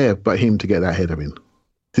else there but him to get that header in. Do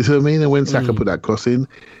you see what I mean? And when Saka put that cross in,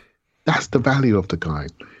 that's the value of the guy.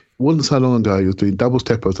 It wasn't so long ago he was doing double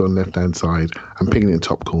steppers on the left-hand side and picking it in the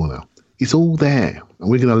top corner. It's all there, and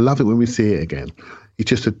we're going to love it when we see it again. It's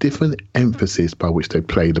just a different emphasis by which they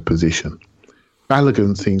play the position.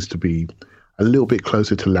 Balogun seems to be a little bit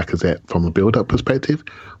closer to Lacazette from a build-up perspective,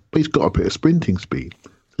 but he's got a bit of sprinting speed.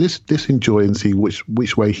 Let's enjoy and see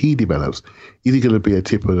which way he develops. Is he going to be a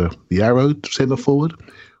tip of the arrow centre forward,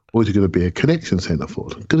 or is he going to be a connection centre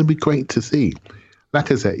forward? It's going to be great to see.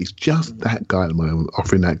 Lacazette is just that guy at the moment,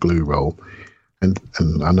 offering that glue role. And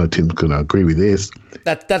I know Tim's going to agree with this.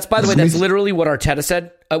 That's by the way, that's literally what Arteta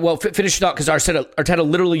said. Finish it out, because Arteta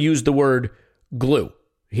literally used the word glue.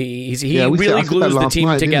 He really glues the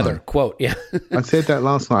team together. Quote, yeah. I said that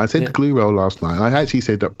last night. I said the glue roll last night. I actually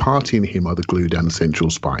said that Partey and him are the glue down the central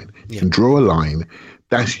spine. You can draw a line.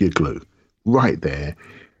 That's your glue. Right there.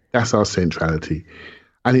 That's our centrality.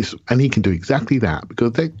 And he can do exactly that,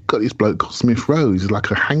 because they've got this bloke called Smith Rowe. He's like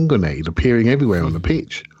a hand grenade appearing everywhere on the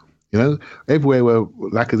pitch. You know, everywhere where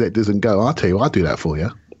Lacazette doesn't go, I'll tell you, I'll do that for you.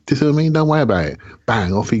 Do you see what I mean? Don't worry about it.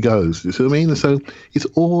 Bang, off he goes. Do you see what I mean? And so it's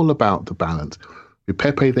all about the balance. With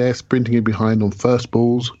Pepe there sprinting in behind on first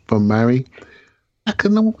balls from Mari. We're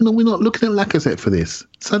not looking at Lacazette for this.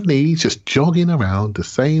 Suddenly he's just jogging around the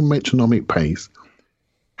same metronomic pace,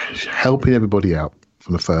 helping everybody out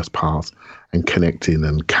from the first pass and connecting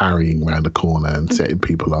and carrying around the corner and setting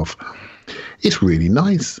people off. It's really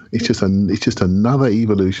nice. It's just another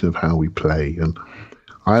evolution of how we play. And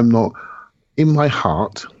I'm not, in my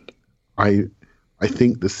heart, I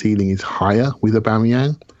think the ceiling is higher with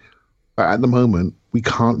Aubameyang, but at the moment we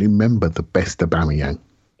can't remember the best Aubameyang.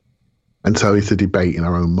 And so it's a debate in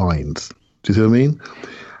our own minds. Do you see what I mean?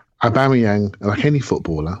 Aubameyang, like any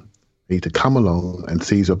footballer, need to come along and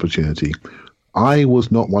seize opportunity. I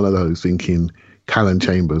was not one of those thinking Callum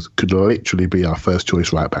Chambers could literally be our first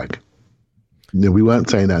choice right back. No, we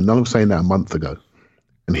weren't saying that. None of us saying that a month ago.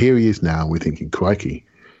 And here he is now. We're thinking, crikey,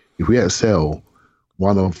 if we had to sell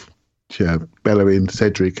one of Bellerin,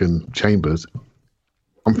 Cedric and Chambers,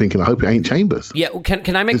 I'm thinking, I hope it ain't Chambers. Yeah,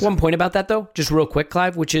 can I make one point about that, though? Just real quick,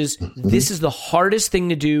 Clive, which is this is the hardest thing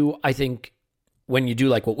to do, I think, when you do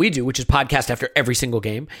like what we do, which is podcast after every single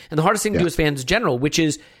game. And the hardest thing to do as fans in general, which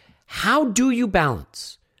is how do you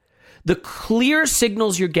balance the clear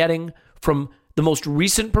signals you're getting from the most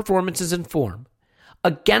recent performances and form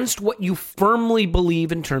against what you firmly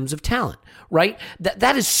believe in terms of talent, right?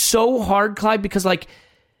 That is so hard, Clive, because like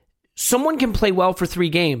someone can play well for 3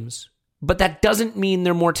 games, but that doesn't mean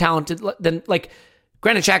they're more talented than, like,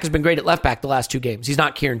 granted, Shaq has been great at left back the last 2 games. He's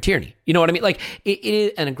not Kieran Tierney. You know what I mean? Like,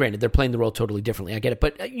 and granted, they're playing the role totally differently. I get it.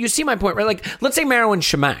 But you see my point, right? Like, let's say Marouane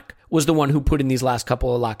Chamakh was the one who put in these last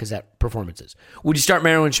couple of Lacazette performances. Would you start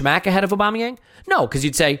Marouane Chamakh ahead of Aubameyang? No, because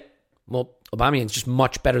you'd say, well, Aubameyang's just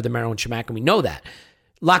much better than Marouane Chamakh, and we know that.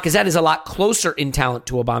 Lacazette is a lot closer in talent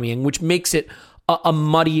to Aubameyang, which makes it a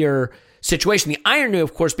muddier situation. The irony,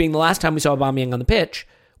 of course, being the last time we saw Aubameyang on the pitch,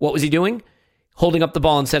 what was he doing? Holding up the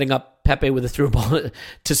ball and setting up Pepe with a through ball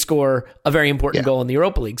to score a very important goal in the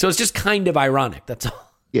Europa League. So it's just kind of ironic. That's all.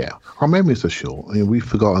 Yeah, our memories are short. I mean, we've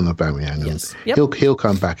forgotten Aubameyang. Yes. He'll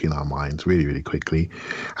come back in our minds really, really quickly,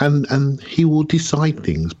 and he will decide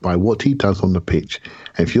things by what he does on the pitch.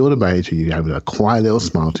 And if you're the manager, you have a quiet little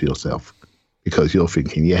smile to yourself because you're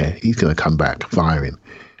thinking, yeah, he's going to come back firing.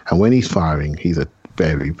 And when he's firing, he's a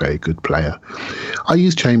very, very good player. I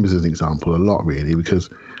use Chambers as an example a lot, really, because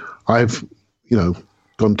I've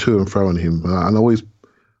gone to and fro on him, and I always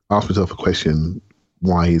ask myself a question: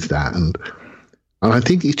 why is that? And I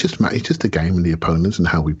think it's just the game and the opponents and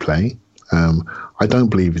how we play. I don't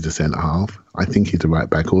believe he's a centre half. I think he's a right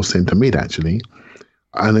back or centre mid, actually,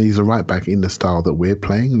 and he's a right back in the style that we're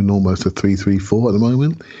playing, in almost a 3-3-4 at the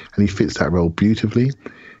moment, and he fits that role beautifully.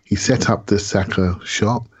 He set up the Saka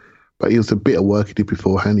shot, but it was a bit of work he did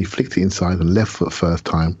beforehand. He flicked it inside and left foot first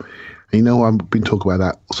time. And I've been talking about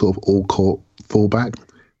that sort of all-court fullback.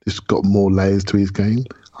 Just got more layers to his game.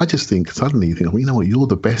 I just think suddenly you think, well, you know what, you're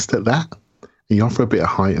the best at that. And you offer a bit of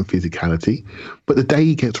height and physicality. But the day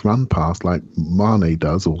he gets run past like Mane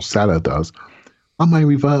does or Salah does, I may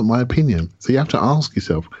revert my opinion. So you have to ask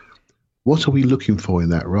yourself, what are we looking for in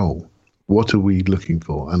that role? What are we looking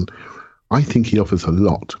for? And I think he offers a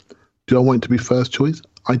lot. Do I want it to be first choice?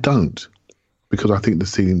 I don't. Because I think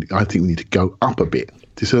we need to go up a bit.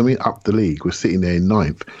 Do you see what I mean? Up the league. We're sitting there in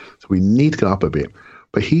 9th. So we need to go up a bit.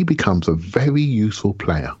 But he becomes a very useful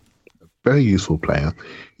player. A very useful player.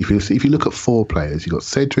 If you look at 4 players, you've got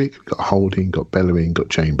Cedric, you've got Holding, you've got Bellerin, you've got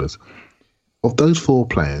Chambers. Of those 4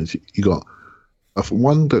 players, you got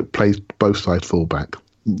one that plays both sides full-back.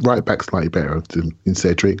 Right back slightly better in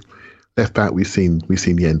Cedric. Left back, we've seen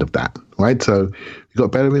the end of that. Right? So you've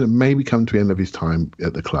got Bellerin that maybe come to the end of his time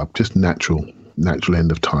at the club. Just natural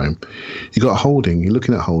end of time. You got Holding. You're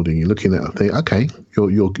looking at Holding. You're looking at think, okay,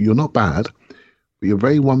 you're not bad, but you're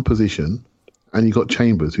very one position. And you got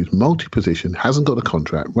Chambers, who's multi-position, hasn't got a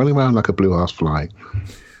contract, running around like a blue-ass fly.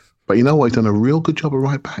 But you know what? He's done a real good job at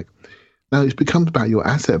right back. Now it becomes about your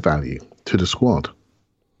asset value to the squad.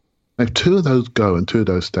 Now, if 2 of those go and 2 of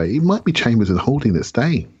those stay, it might be Chambers and Holding that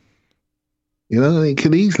stay. It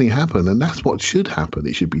can easily happen, and that's what should happen.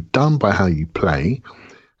 It should be done by how you play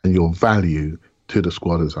and your value to the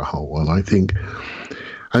squad as a whole. And I think,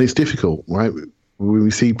 and it's difficult, right? We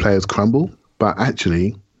see players crumble, but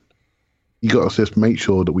actually, you got to just make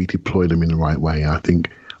sure that we deploy them in the right way. I think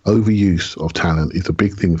overuse of talent is a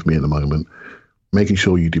big thing for me at the moment, making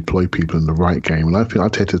sure you deploy people in the right game. And I think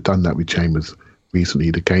Arteta's done that with Chambers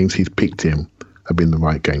recently. The games he's picked him have been the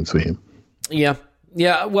right games for him. Yeah.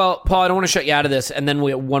 Yeah, well, Paul, I don't want to shut you out of this, and then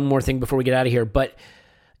we have one more thing before we get out of here, but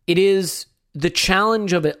it is the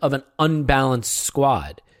challenge of an unbalanced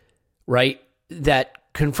squad, right, that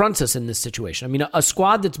confronts us in this situation. I mean, a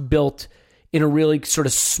squad that's built in a really sort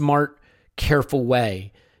of smart, careful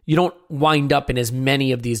way, you don't wind up in as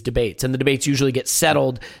many of these debates. And the debates usually get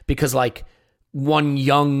settled because like one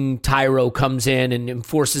young Tyro comes in and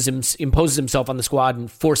imposes himself on the squad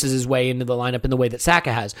and forces his way into the lineup in the way that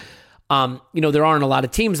Saka has. There aren't a lot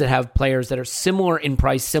of teams that have players that are similar in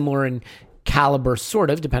price, similar in caliber, sort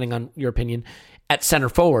of, depending on your opinion, at center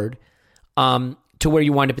forward, to where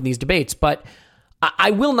you wind up in these debates. But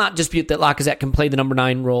I will not dispute that Lacazette can play the number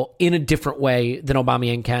 9 role in a different way than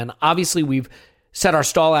Aubameyang can. Obviously, we've set our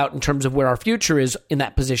stall out in terms of where our future is in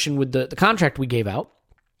that position with the contract we gave out.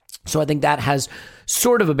 So I think that has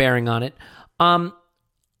sort of a bearing on it. And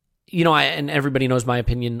everybody knows my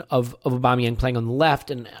opinion of Aubameyang playing on the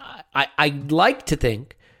left, and I'd like to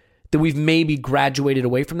think that we've maybe graduated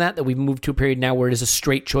away from that we've moved to a period now where it is a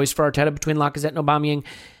straight choice for Arteta between Lacazette and Aubameyang.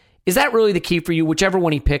 Is that really the key for you? Whichever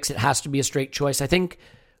one he picks, it has to be a straight choice. I think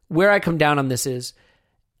where I come down on this is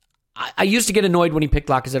I used to get annoyed when he picked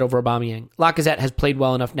Lacazette over Aubameyang. Lacazette has played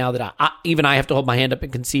well enough now that I have to hold my hand up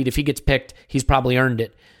and concede. If he gets picked, he's probably earned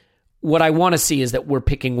it. What I want to see is that we're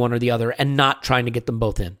picking one or the other and not trying to get them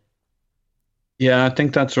both in. Yeah, I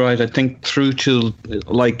think that's right. I think through to,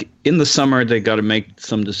 like, in the summer, they got to make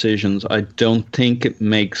some decisions. I don't think it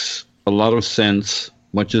makes a lot of sense,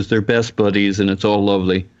 much as they're best buddies and it's all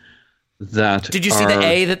lovely. Did you see the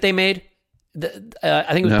A that they made?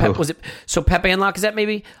 I think it was no. So Pepe and Lacazette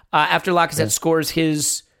maybe? After Lacazette scores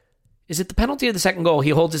his... Is it the penalty or the second goal? He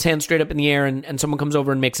holds his hand straight up in the air and someone comes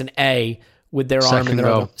over and makes an A with their arm in their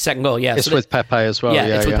elbow. Second goal, yeah. It's with Pepe as well. Yeah,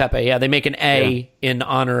 it's with Pepe. Yeah, they make an A in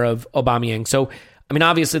honor of Aubameyang. So, I mean,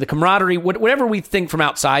 obviously the camaraderie, whatever we think from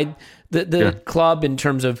outside the club in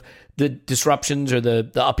terms of the disruptions or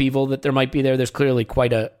the upheaval that there might be there's clearly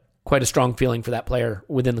quite a strong feeling for that player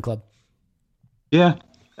within the club. Yeah,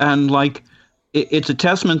 and like it's a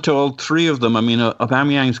testament to all three of them. I mean,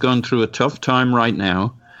 Aubameyang's going through a tough time right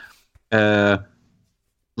now.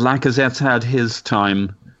 Lacazette's had his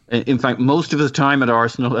time. In fact, most of his time at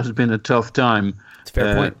Arsenal has been a tough time. It's a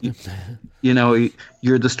fair point.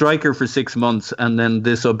 You're the striker for 6 months, and then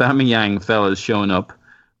this Aubameyang fella's showing up,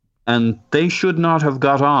 and they should not have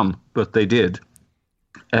got on, but they did.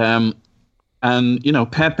 And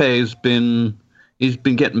Pepe's been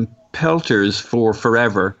getting pelters for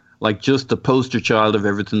forever, like just the poster child of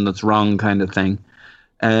everything that's wrong kind of thing.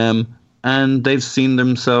 And they've seen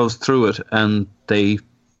themselves through it, and they,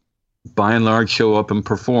 by and large, show up and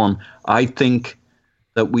perform. I think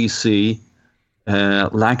that we see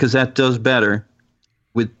Lacazette does better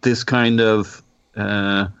with this kind of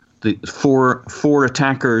the four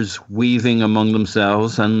attackers weaving among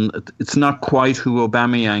themselves, and it's not quite who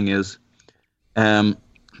Aubameyang is. And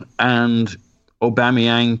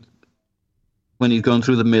Aubameyang, when he's going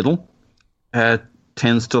through the middle,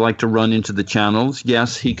 tends to like to run into the channels.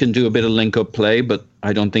 Yes, he can do a bit of link-up play, but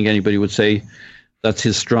I don't think anybody would say that's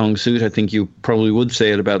his strong suit. I think you probably would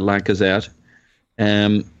say it about Lacazette.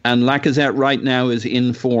 And Lacazette right now is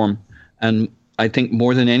in form. And I think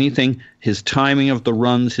more than anything, his timing of the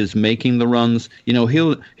runs, his making the runs,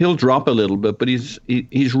 he'll drop a little bit, but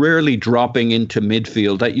he's rarely dropping into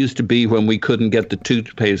midfield. That used to be when we couldn't get the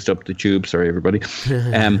toothpaste up the tube. Sorry, everybody.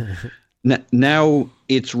 Now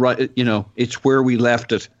it's right. It's where we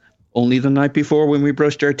left it only the night before when we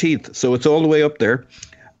brushed our teeth. So it's all the way up there.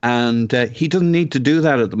 And he doesn't need to do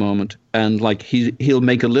that at the moment. And like he'll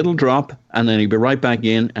make a little drop and then he'll be right back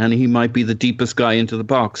in, and he might be the deepest guy into the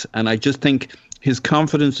box. And I just think his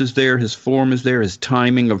confidence is there, his form is there, his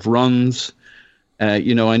timing of runs. I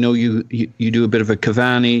know you do a bit of a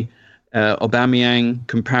Cavani, Aubameyang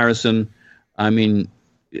comparison. I mean,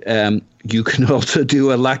 you can also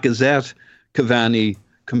do a Lacazette Cavani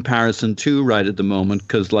comparison too right at the moment,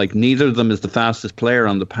 because like neither of them is the fastest player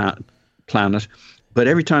on the planet. But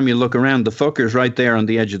every time you look around, the fucker's right there on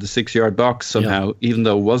the edge of the 6-yard box somehow, even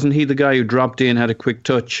though wasn't he the guy who dropped in, had a quick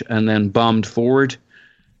touch, and then bombed forward?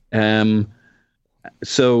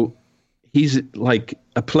 So he's like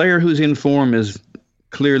a player who's in form is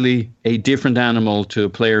clearly a different animal to a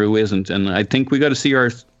player who isn't. And I think we got to see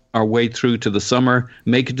our way through to the summer,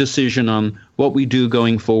 make a decision on what we do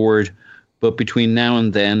going forward. But between now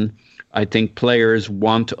and then, I think players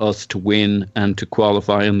want us to win and to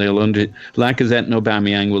qualify, and Lacazette and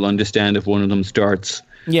Aubameyang will understand if one of them starts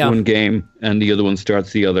one game and the other one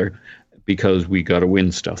starts the other, because we got to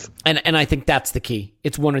win stuff. And I think that's the key.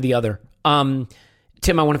 It's one or the other.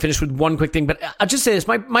 Tim, I want to finish with one quick thing, but I'll just say this.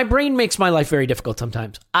 My brain makes my life very difficult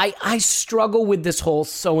sometimes. I struggle with this whole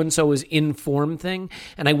so-and-so is in form thing,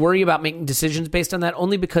 and I worry about making decisions based on that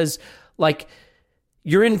only because, like,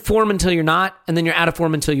 you're in form until you're not, and then you're out of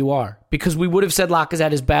form until you are. Because we would have said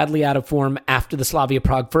Lacazette is badly out of form after the Slavia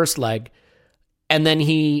Prague first leg, and then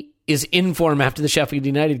he is in form after the Sheffield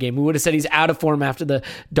United game. We would have said he's out of form after the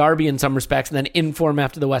Derby in some respects, and then in form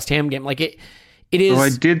after the West Ham game. Like it is. So I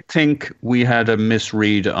did think we had a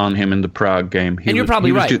misread on him in the Prague game. You're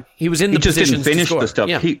probably right. He was in the positions to score. He just didn't finish the stuff.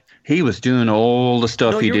 Yeah. He was doing all the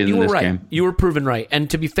stuff he did in this game. You were proven right. And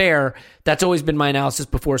to be fair, that's always been my analysis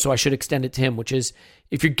before, so I should extend it to him, which is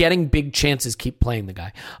if you're getting big chances, keep playing the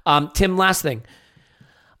guy. Tim, last thing.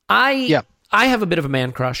 I have a bit of a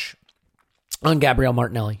man crush on Gabriel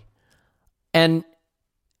Martinelli. And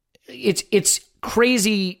it's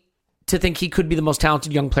crazy to think he could be the most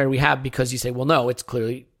talented young player we have because you say, well, no, it's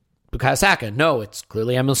clearly Bukayo Saka. No, it's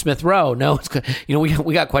clearly Emil Smith-Rowe. No, it's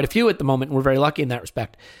we got quite a few at the moment, and we're very lucky in that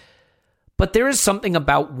respect. But there is something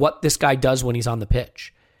about what this guy does when he's on the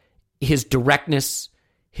pitch. His directness,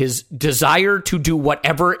 his desire to do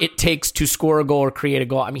whatever it takes to score a goal or create a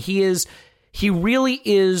goal. I mean, he really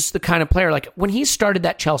is the kind of player, like when he started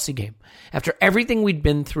that Chelsea game, after everything we'd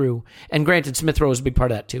been through, and granted, Smith-Rowe was a big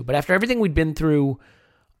part of that too, but after everything we'd been through,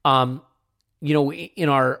 in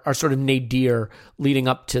our sort of nadir leading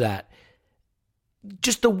up to that,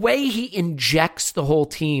 just the way he injects the whole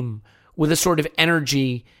team with a sort of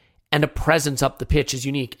energy and a presence up the pitch is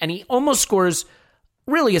unique. And he almost scores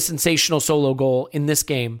really a sensational solo goal in this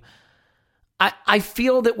game. I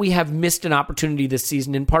feel that we have missed an opportunity this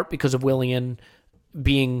season, in part because of Willian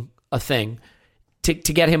being a thing, to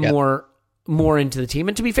get him more into the team.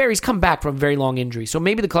 And to be fair, he's come back from a very long injury. So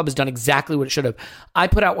maybe the club has done exactly what it should have. I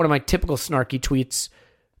put out one of my typical snarky tweets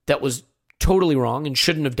that was totally wrong and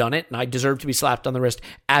shouldn't have done it, and I deserve to be slapped on the wrist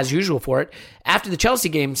as usual for it, after the Chelsea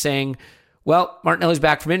game, saying, well, Martinelli's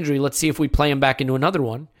back from injury. Let's see if we play him back into another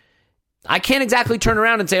one. I can't exactly turn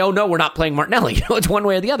around and say, oh, no, we're not playing Martinelli. It's one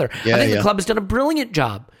way or the other. I think the club has done a brilliant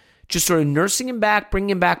job just sort of nursing him back,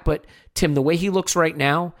 bringing him back. But, Tim, the way he looks right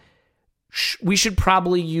now, we should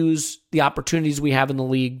probably use the opportunities we have in the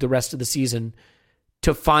league the rest of the season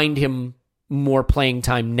to find him more playing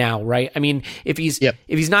time now, right? I mean, if he's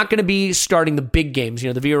not going to be starting the big games,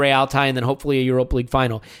 the Villarreal tie and then hopefully a Europa League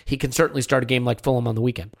final, he can certainly start a game like Fulham on the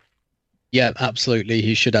weekend. Yeah, absolutely.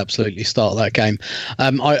 He should absolutely start that game.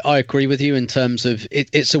 I agree with you in terms of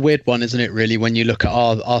it's a weird one, isn't it, really, when you look at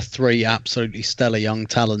our three absolutely stellar young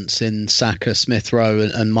talents in Saka, Smith-Rowe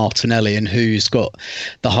and Martinelli, and who's got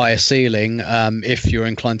the higher ceiling, if you're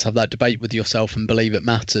inclined to have that debate with yourself and believe it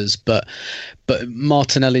matters. But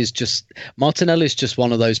Martinelli's just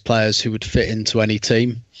one of those players who would fit into any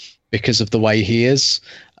team because of the way he is.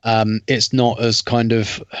 It's not as kind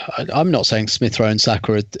of, I'm not saying Smith-Rowe and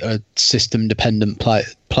Saka are system-dependent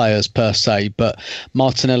players per se, but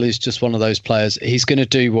Martinelli is just one of those players. He's going to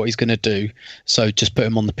do what he's going to do, so just put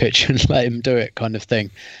him on the pitch and let him do it, kind of thing.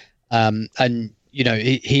 And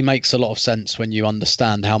he makes a lot of sense when you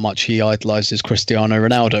understand how much he idolizes Cristiano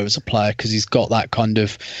Ronaldo as a player, because he's got that kind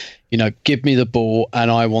of, give me the ball and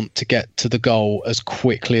I want to get to the goal as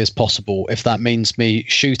quickly as possible. If that means me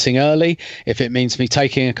shooting early, if it means me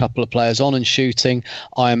taking a couple of players on and shooting,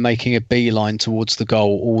 I am making a beeline towards the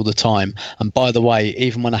goal all the time. And by the way,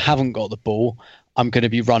 even when I haven't got the ball, I'm going to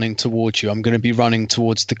be running towards you. I'm going to be running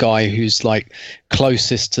towards the guy who's like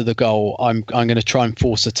closest to the goal. I'm going to try and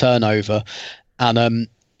force a turnover. And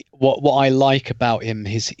what I like about him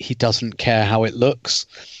is he doesn't care how it looks.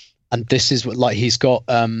 And this is what, like, he's got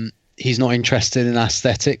he's not interested in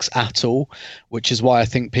aesthetics at all, which is why I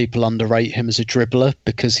think people underrate him as a dribbler,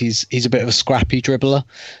 because he's a bit of a scrappy dribbler.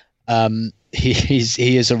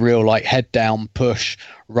 He is a real like head down, push,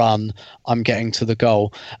 run, I'm getting to the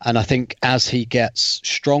goal. And I think as he gets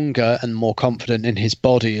stronger and more confident in his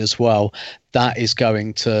body as well, that is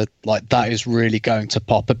really going to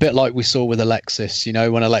pop. A bit like we saw with Alexis,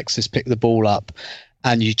 when Alexis picked the ball up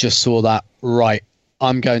and you just saw that, right,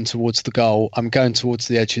 I'm going towards the goal. I'm going towards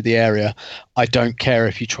the edge of the area. I don't care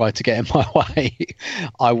if you try to get in my way.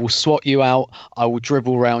 I will swat you out. I will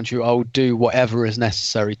dribble around you. I will do whatever is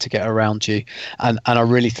necessary to get around you. And I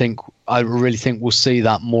really think we'll see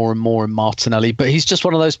that more and more in Martinelli. But he's just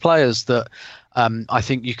one of those players that I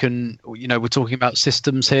think you can, we're talking about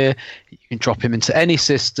systems here. You can drop him into any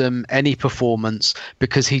system, any performance,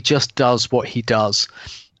 because he just does what he does.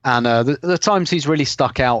 And the times he's really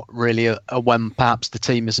stuck out really are when perhaps the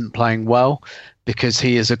team isn't playing well, because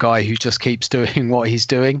he is a guy who just keeps doing what he's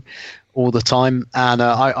doing all the time. And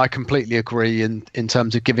I completely agree in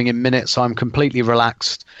terms of giving him minutes. I'm completely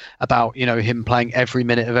relaxed about, him playing every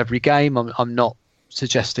minute of every game. I'm not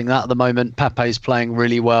suggesting that at the moment. Pepe's playing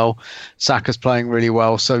really well. Saka's playing really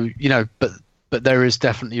well. So, but but there is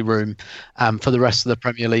definitely room for the rest of the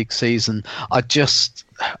Premier League season. I just,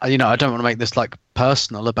 I don't want to make this like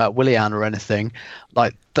personal about Willian or anything.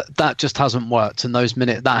 Like that just hasn't worked, and those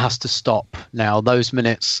minutes, that has to stop now. Those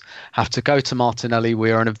minutes have to go to Martinelli.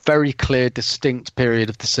 We are in a very clear, distinct period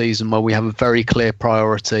of the season where we have a very clear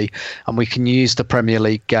priority, and we can use the Premier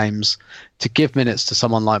League games to give minutes to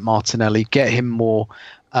someone like Martinelli, get him more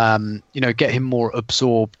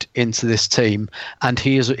absorbed into this team, and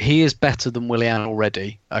he is better than Willian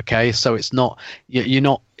already. Okay, so it's not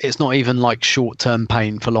even like short-term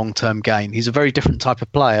pain for long-term gain. He's a very different type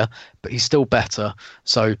of player, but he's still better.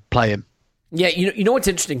 So play him. Yeah, you know what's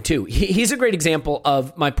interesting too? He's a great example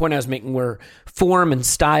of my point I was making, where form and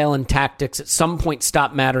style and tactics at some point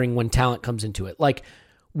stop mattering when talent comes into it. Like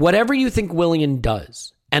whatever you think Willian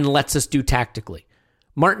does and lets us do tactically,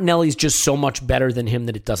 Martinelli's just so much better than him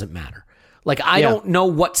that it doesn't matter. Like, I don't know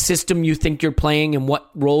what system you think you're playing and what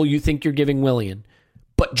role you think you're giving Willian,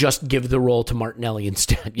 but just give the role to Martinelli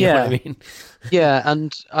instead. You know what I mean? Yeah,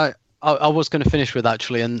 and I was going to finish with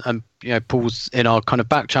actually, and Paul's in our kind of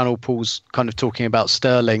back channel. Paul's kind of talking about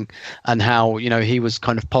Sterling and how he was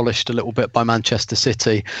kind of polished a little bit by Manchester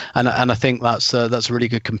City, and I think that's a really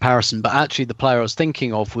good comparison. But actually, the player I was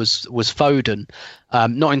thinking of was Foden.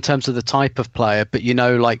 Not in terms of the type of player, but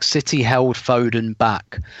like City held Foden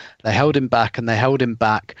back. They held him back and they held him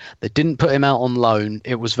back. They didn't put him out on loan.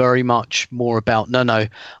 It was very much more about, no,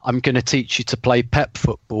 I'm going to teach you to play Pep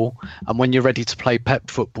football. And when you're ready to play Pep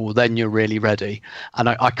football, then you're really ready. And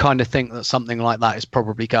I kind of think that something like that is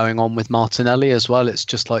probably going on with Martinelli as well. It's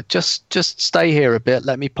just like, just stay here a bit.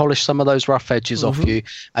 Let me polish some of those rough edges off you.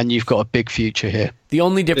 And you've got a big future here. The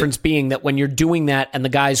only difference being that when you're doing that and the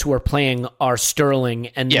guys who are playing are Sterling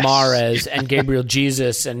and Mahrez and Gabriel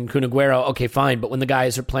Jesus and Kun Aguero, okay, fine. But when the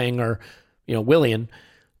guys are playing are, Willian,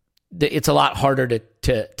 it's a lot harder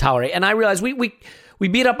to tolerate. And I realize we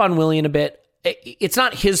beat up on Willian a bit. It's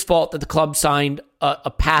not his fault that the club signed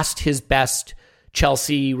a past his best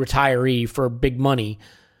Chelsea retiree for big money,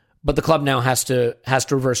 but the club now has to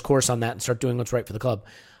reverse course on that and start doing what's right for the club.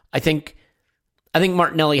 I think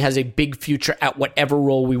Martinelli has a big future at whatever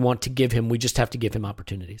role we want to give him. We just have to give him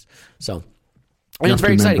opportunities. So, and it's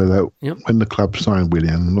very exciting. That when the club signed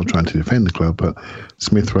Willian, I'm not trying to defend the club, but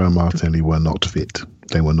Smith Rowe and Martinelli were not fit.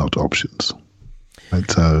 They were not options. And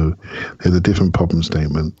so there's a different problem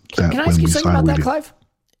statement. Can I ask you something about that, Clive?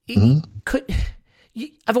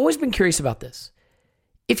 I've always been curious about this.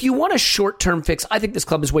 If you want a short-term fix, I think this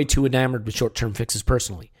club is way too enamored with short-term fixes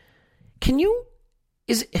personally.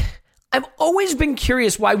 I've always been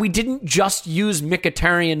curious why we didn't just use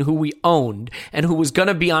Mkhitaryan, who we owned and who was going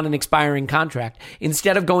to be on an expiring contract,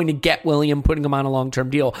 instead of going to get William, putting him on a long-term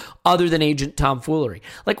deal, other than agent tomfoolery.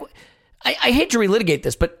 Like, I hate to relitigate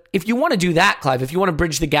this, but if you want to do that, Clive, if you want to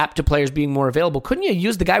bridge the gap to players being more available, couldn't you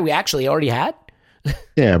use the guy we actually already had?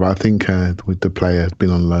 Yeah, but I think with the player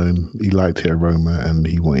been on loan, he liked it at Roma and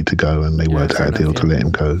he wanted to go, and they worked out a deal to let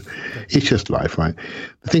him go. It's just life, right?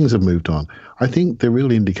 The things have moved on. I think the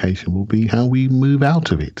real indication will be how we move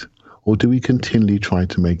out of it, or do we continually try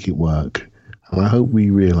to make it work? And I hope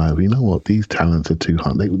we realise, you know what, these talents are too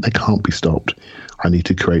hard. They can't be stopped. I need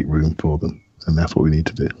to create room for them, and that's what we need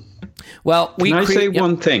to do. Well, Can I say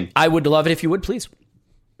one thing? I would love it if you would, please.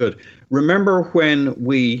 Good. Remember when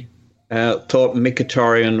we thought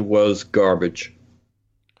Mkhitaryan was garbage?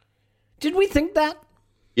 Did we think that?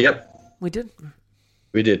 Yep. We did?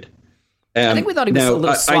 We did. I think we thought he was a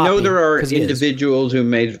little sloppy. I know there are individuals who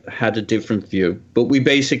had a different view, but we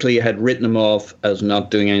basically had written him off as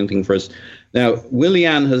not doing anything for us. Now,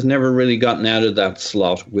 Willian has never really gotten out of that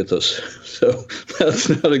slot with us, so that's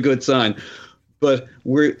not a good sign. But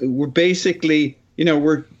we're basically,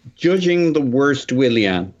 we're judging the worst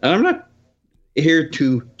Willian. And I'm not here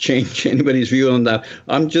to change anybody's view on that.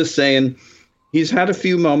 I'm just saying he's had a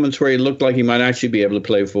few moments where he looked like he might actually be able to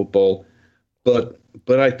play football. But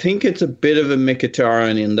I think it's a bit of a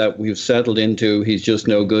Mkhitaryan in that we've settled into he's just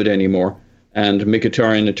no good anymore. And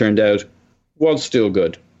Mkhitaryan, it turned out, was still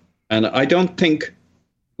good. And I don't think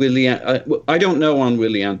Willian, I don't know on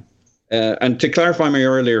Willian. And to clarify my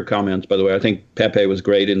earlier comments, by the way, I think Pepe was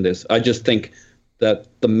great in this. I just think that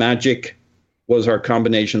the magic was our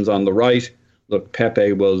combinations on the right. Look,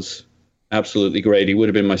 Pepe was absolutely great. He would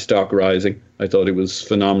have been my stock rising. I thought he was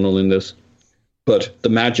phenomenal in this. But the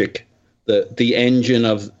magic, the engine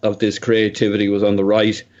of this creativity was on the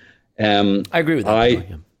right. I agree with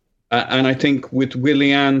that. And I think with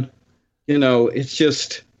Willian, it's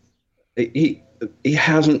just he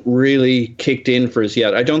hasn't really kicked in for us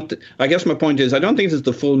yet. I guess my point is I don't think it's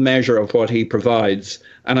the full measure of what he provides.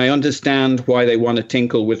 And I understand why they want to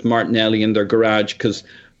tinkle with Martinelli in their garage, because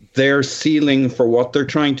their ceiling for what they're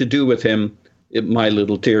trying to do with him, my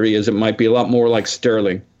little theory is it might be a lot more like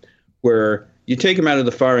Sterling, where you take him out of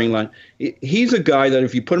the firing line. He's a guy that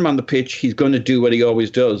if you put him on the pitch, he's going to do what he always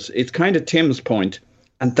does. It's kind of Tim's point,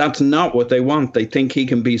 and that's not what they want. They think he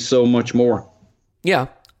can be so much more. Yeah,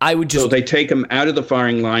 I would just... So they take him out of the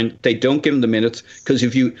firing line. They don't give him the minutes, because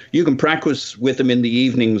if you can practice with him in the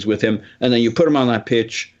evenings with him, and then you put him on that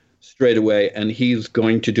pitch straight away, and he's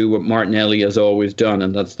going to do what Martinelli has always done,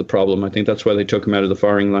 and that's the problem. I think that's why they took him out of the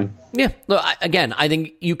firing line. Yeah, look, again, I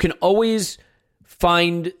think you can always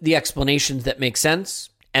find the explanations that make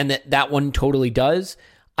sense, and that one totally does.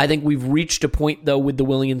 I think we've reached a point, though, with the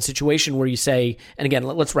Willian situation where you say, and again,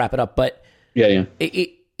 let's wrap it up, but yeah,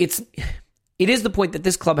 it is the point that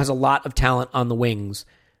this club has a lot of talent on the wings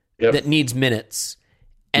that needs minutes.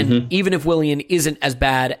 And even if Willian isn't as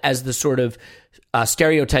bad as the sort of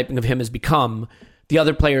stereotyping of him has become, the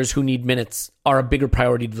other players who need minutes are a bigger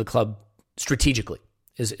priority to the club strategically,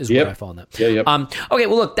 is where I fall on that. Okay,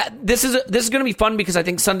 well, look, this is going to be fun because I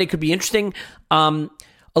think Sunday could be interesting.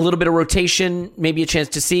 A little bit of rotation, maybe a chance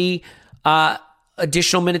to see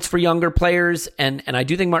additional minutes for younger players. And I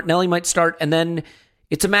do think Martinelli might start. And then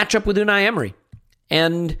it's a matchup with Unai Emery.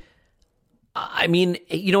 And I mean,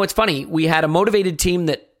 it's funny. We had a motivated team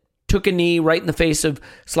that took a knee right in the face of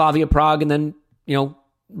Slavia Prague and then,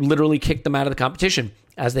 literally kicked them out of the competition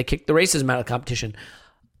as they kicked the racism out of the competition.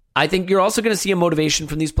 I think you're also going to see a motivation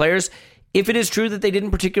from these players. If it is true that they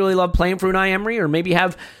didn't particularly love playing for Unai Emery or maybe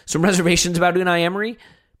have some reservations about Unai Emery,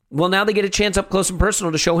 well, now they get a chance up close and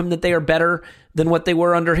personal to show him that they are better than what they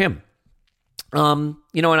were under him.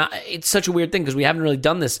 It's such a weird thing because we haven't really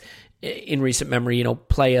done this in recent memory,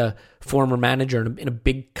 play a former manager in a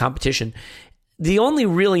big competition. The only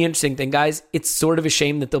really interesting thing, guys, it's sort of a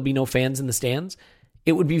shame that there'll be no fans in the stands.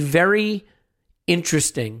 It would be very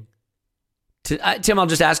interesting to Tim, I'll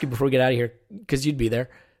just ask you before we get out of here because you'd be there.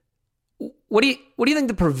 What do you think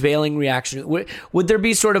the prevailing reaction would there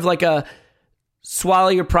be? Sort of like a swallow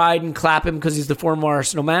your pride and clap him because he's the former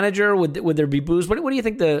Arsenal manager? Would there be boos? What do you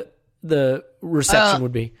think the reception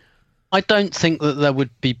would be? I don't think that there would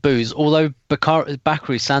be boos, although Bakary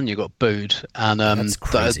Sagna got booed, and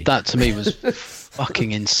that to me was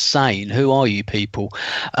fucking insane. Who are you people?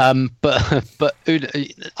 But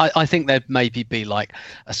I think there'd maybe be like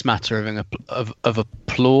a smattering of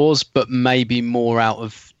applause, but maybe more out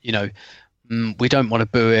of we don't want to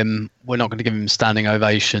boo him. We're not going to give him a standing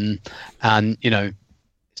ovation, and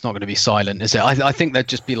it's not going to be silent, is it? I think there'd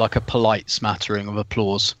just be like a polite smattering of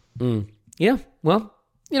applause. Yeah, well,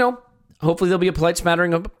 hopefully there'll be a polite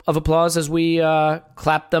smattering of applause as we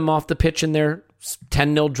clap them off the pitch in their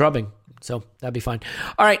 10-0 drubbing. So that'd be fine.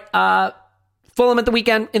 All right, Fulham at the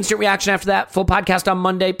weekend, instant reaction after that. Full podcast on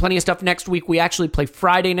Monday. Plenty of stuff next week. We actually play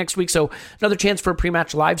Friday next week, so another chance for a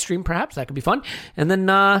pre-match live stream, perhaps. That could be fun. And then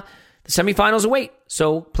the semifinals await.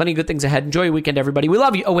 So plenty of good things ahead. Enjoy your weekend, everybody. We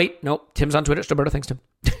love you. Oh, wait. No, Tim's on Twitter. Roberto, thanks, Tim.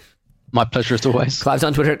 My pleasure as always. Clive's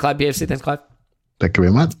on Twitter at ClivePFC. Thanks, Clive. Thank you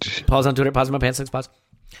very much. Paul's on Twitter at Pause in My Pants. Thanks, Pause.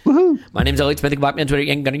 Woohoo. My name's Elliot Smith, Blackman Twitter,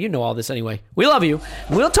 Yankee Gunner. You know all this anyway. We love you.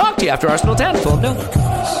 We'll talk to you after Arsenal 10. Fulham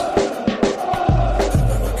 0.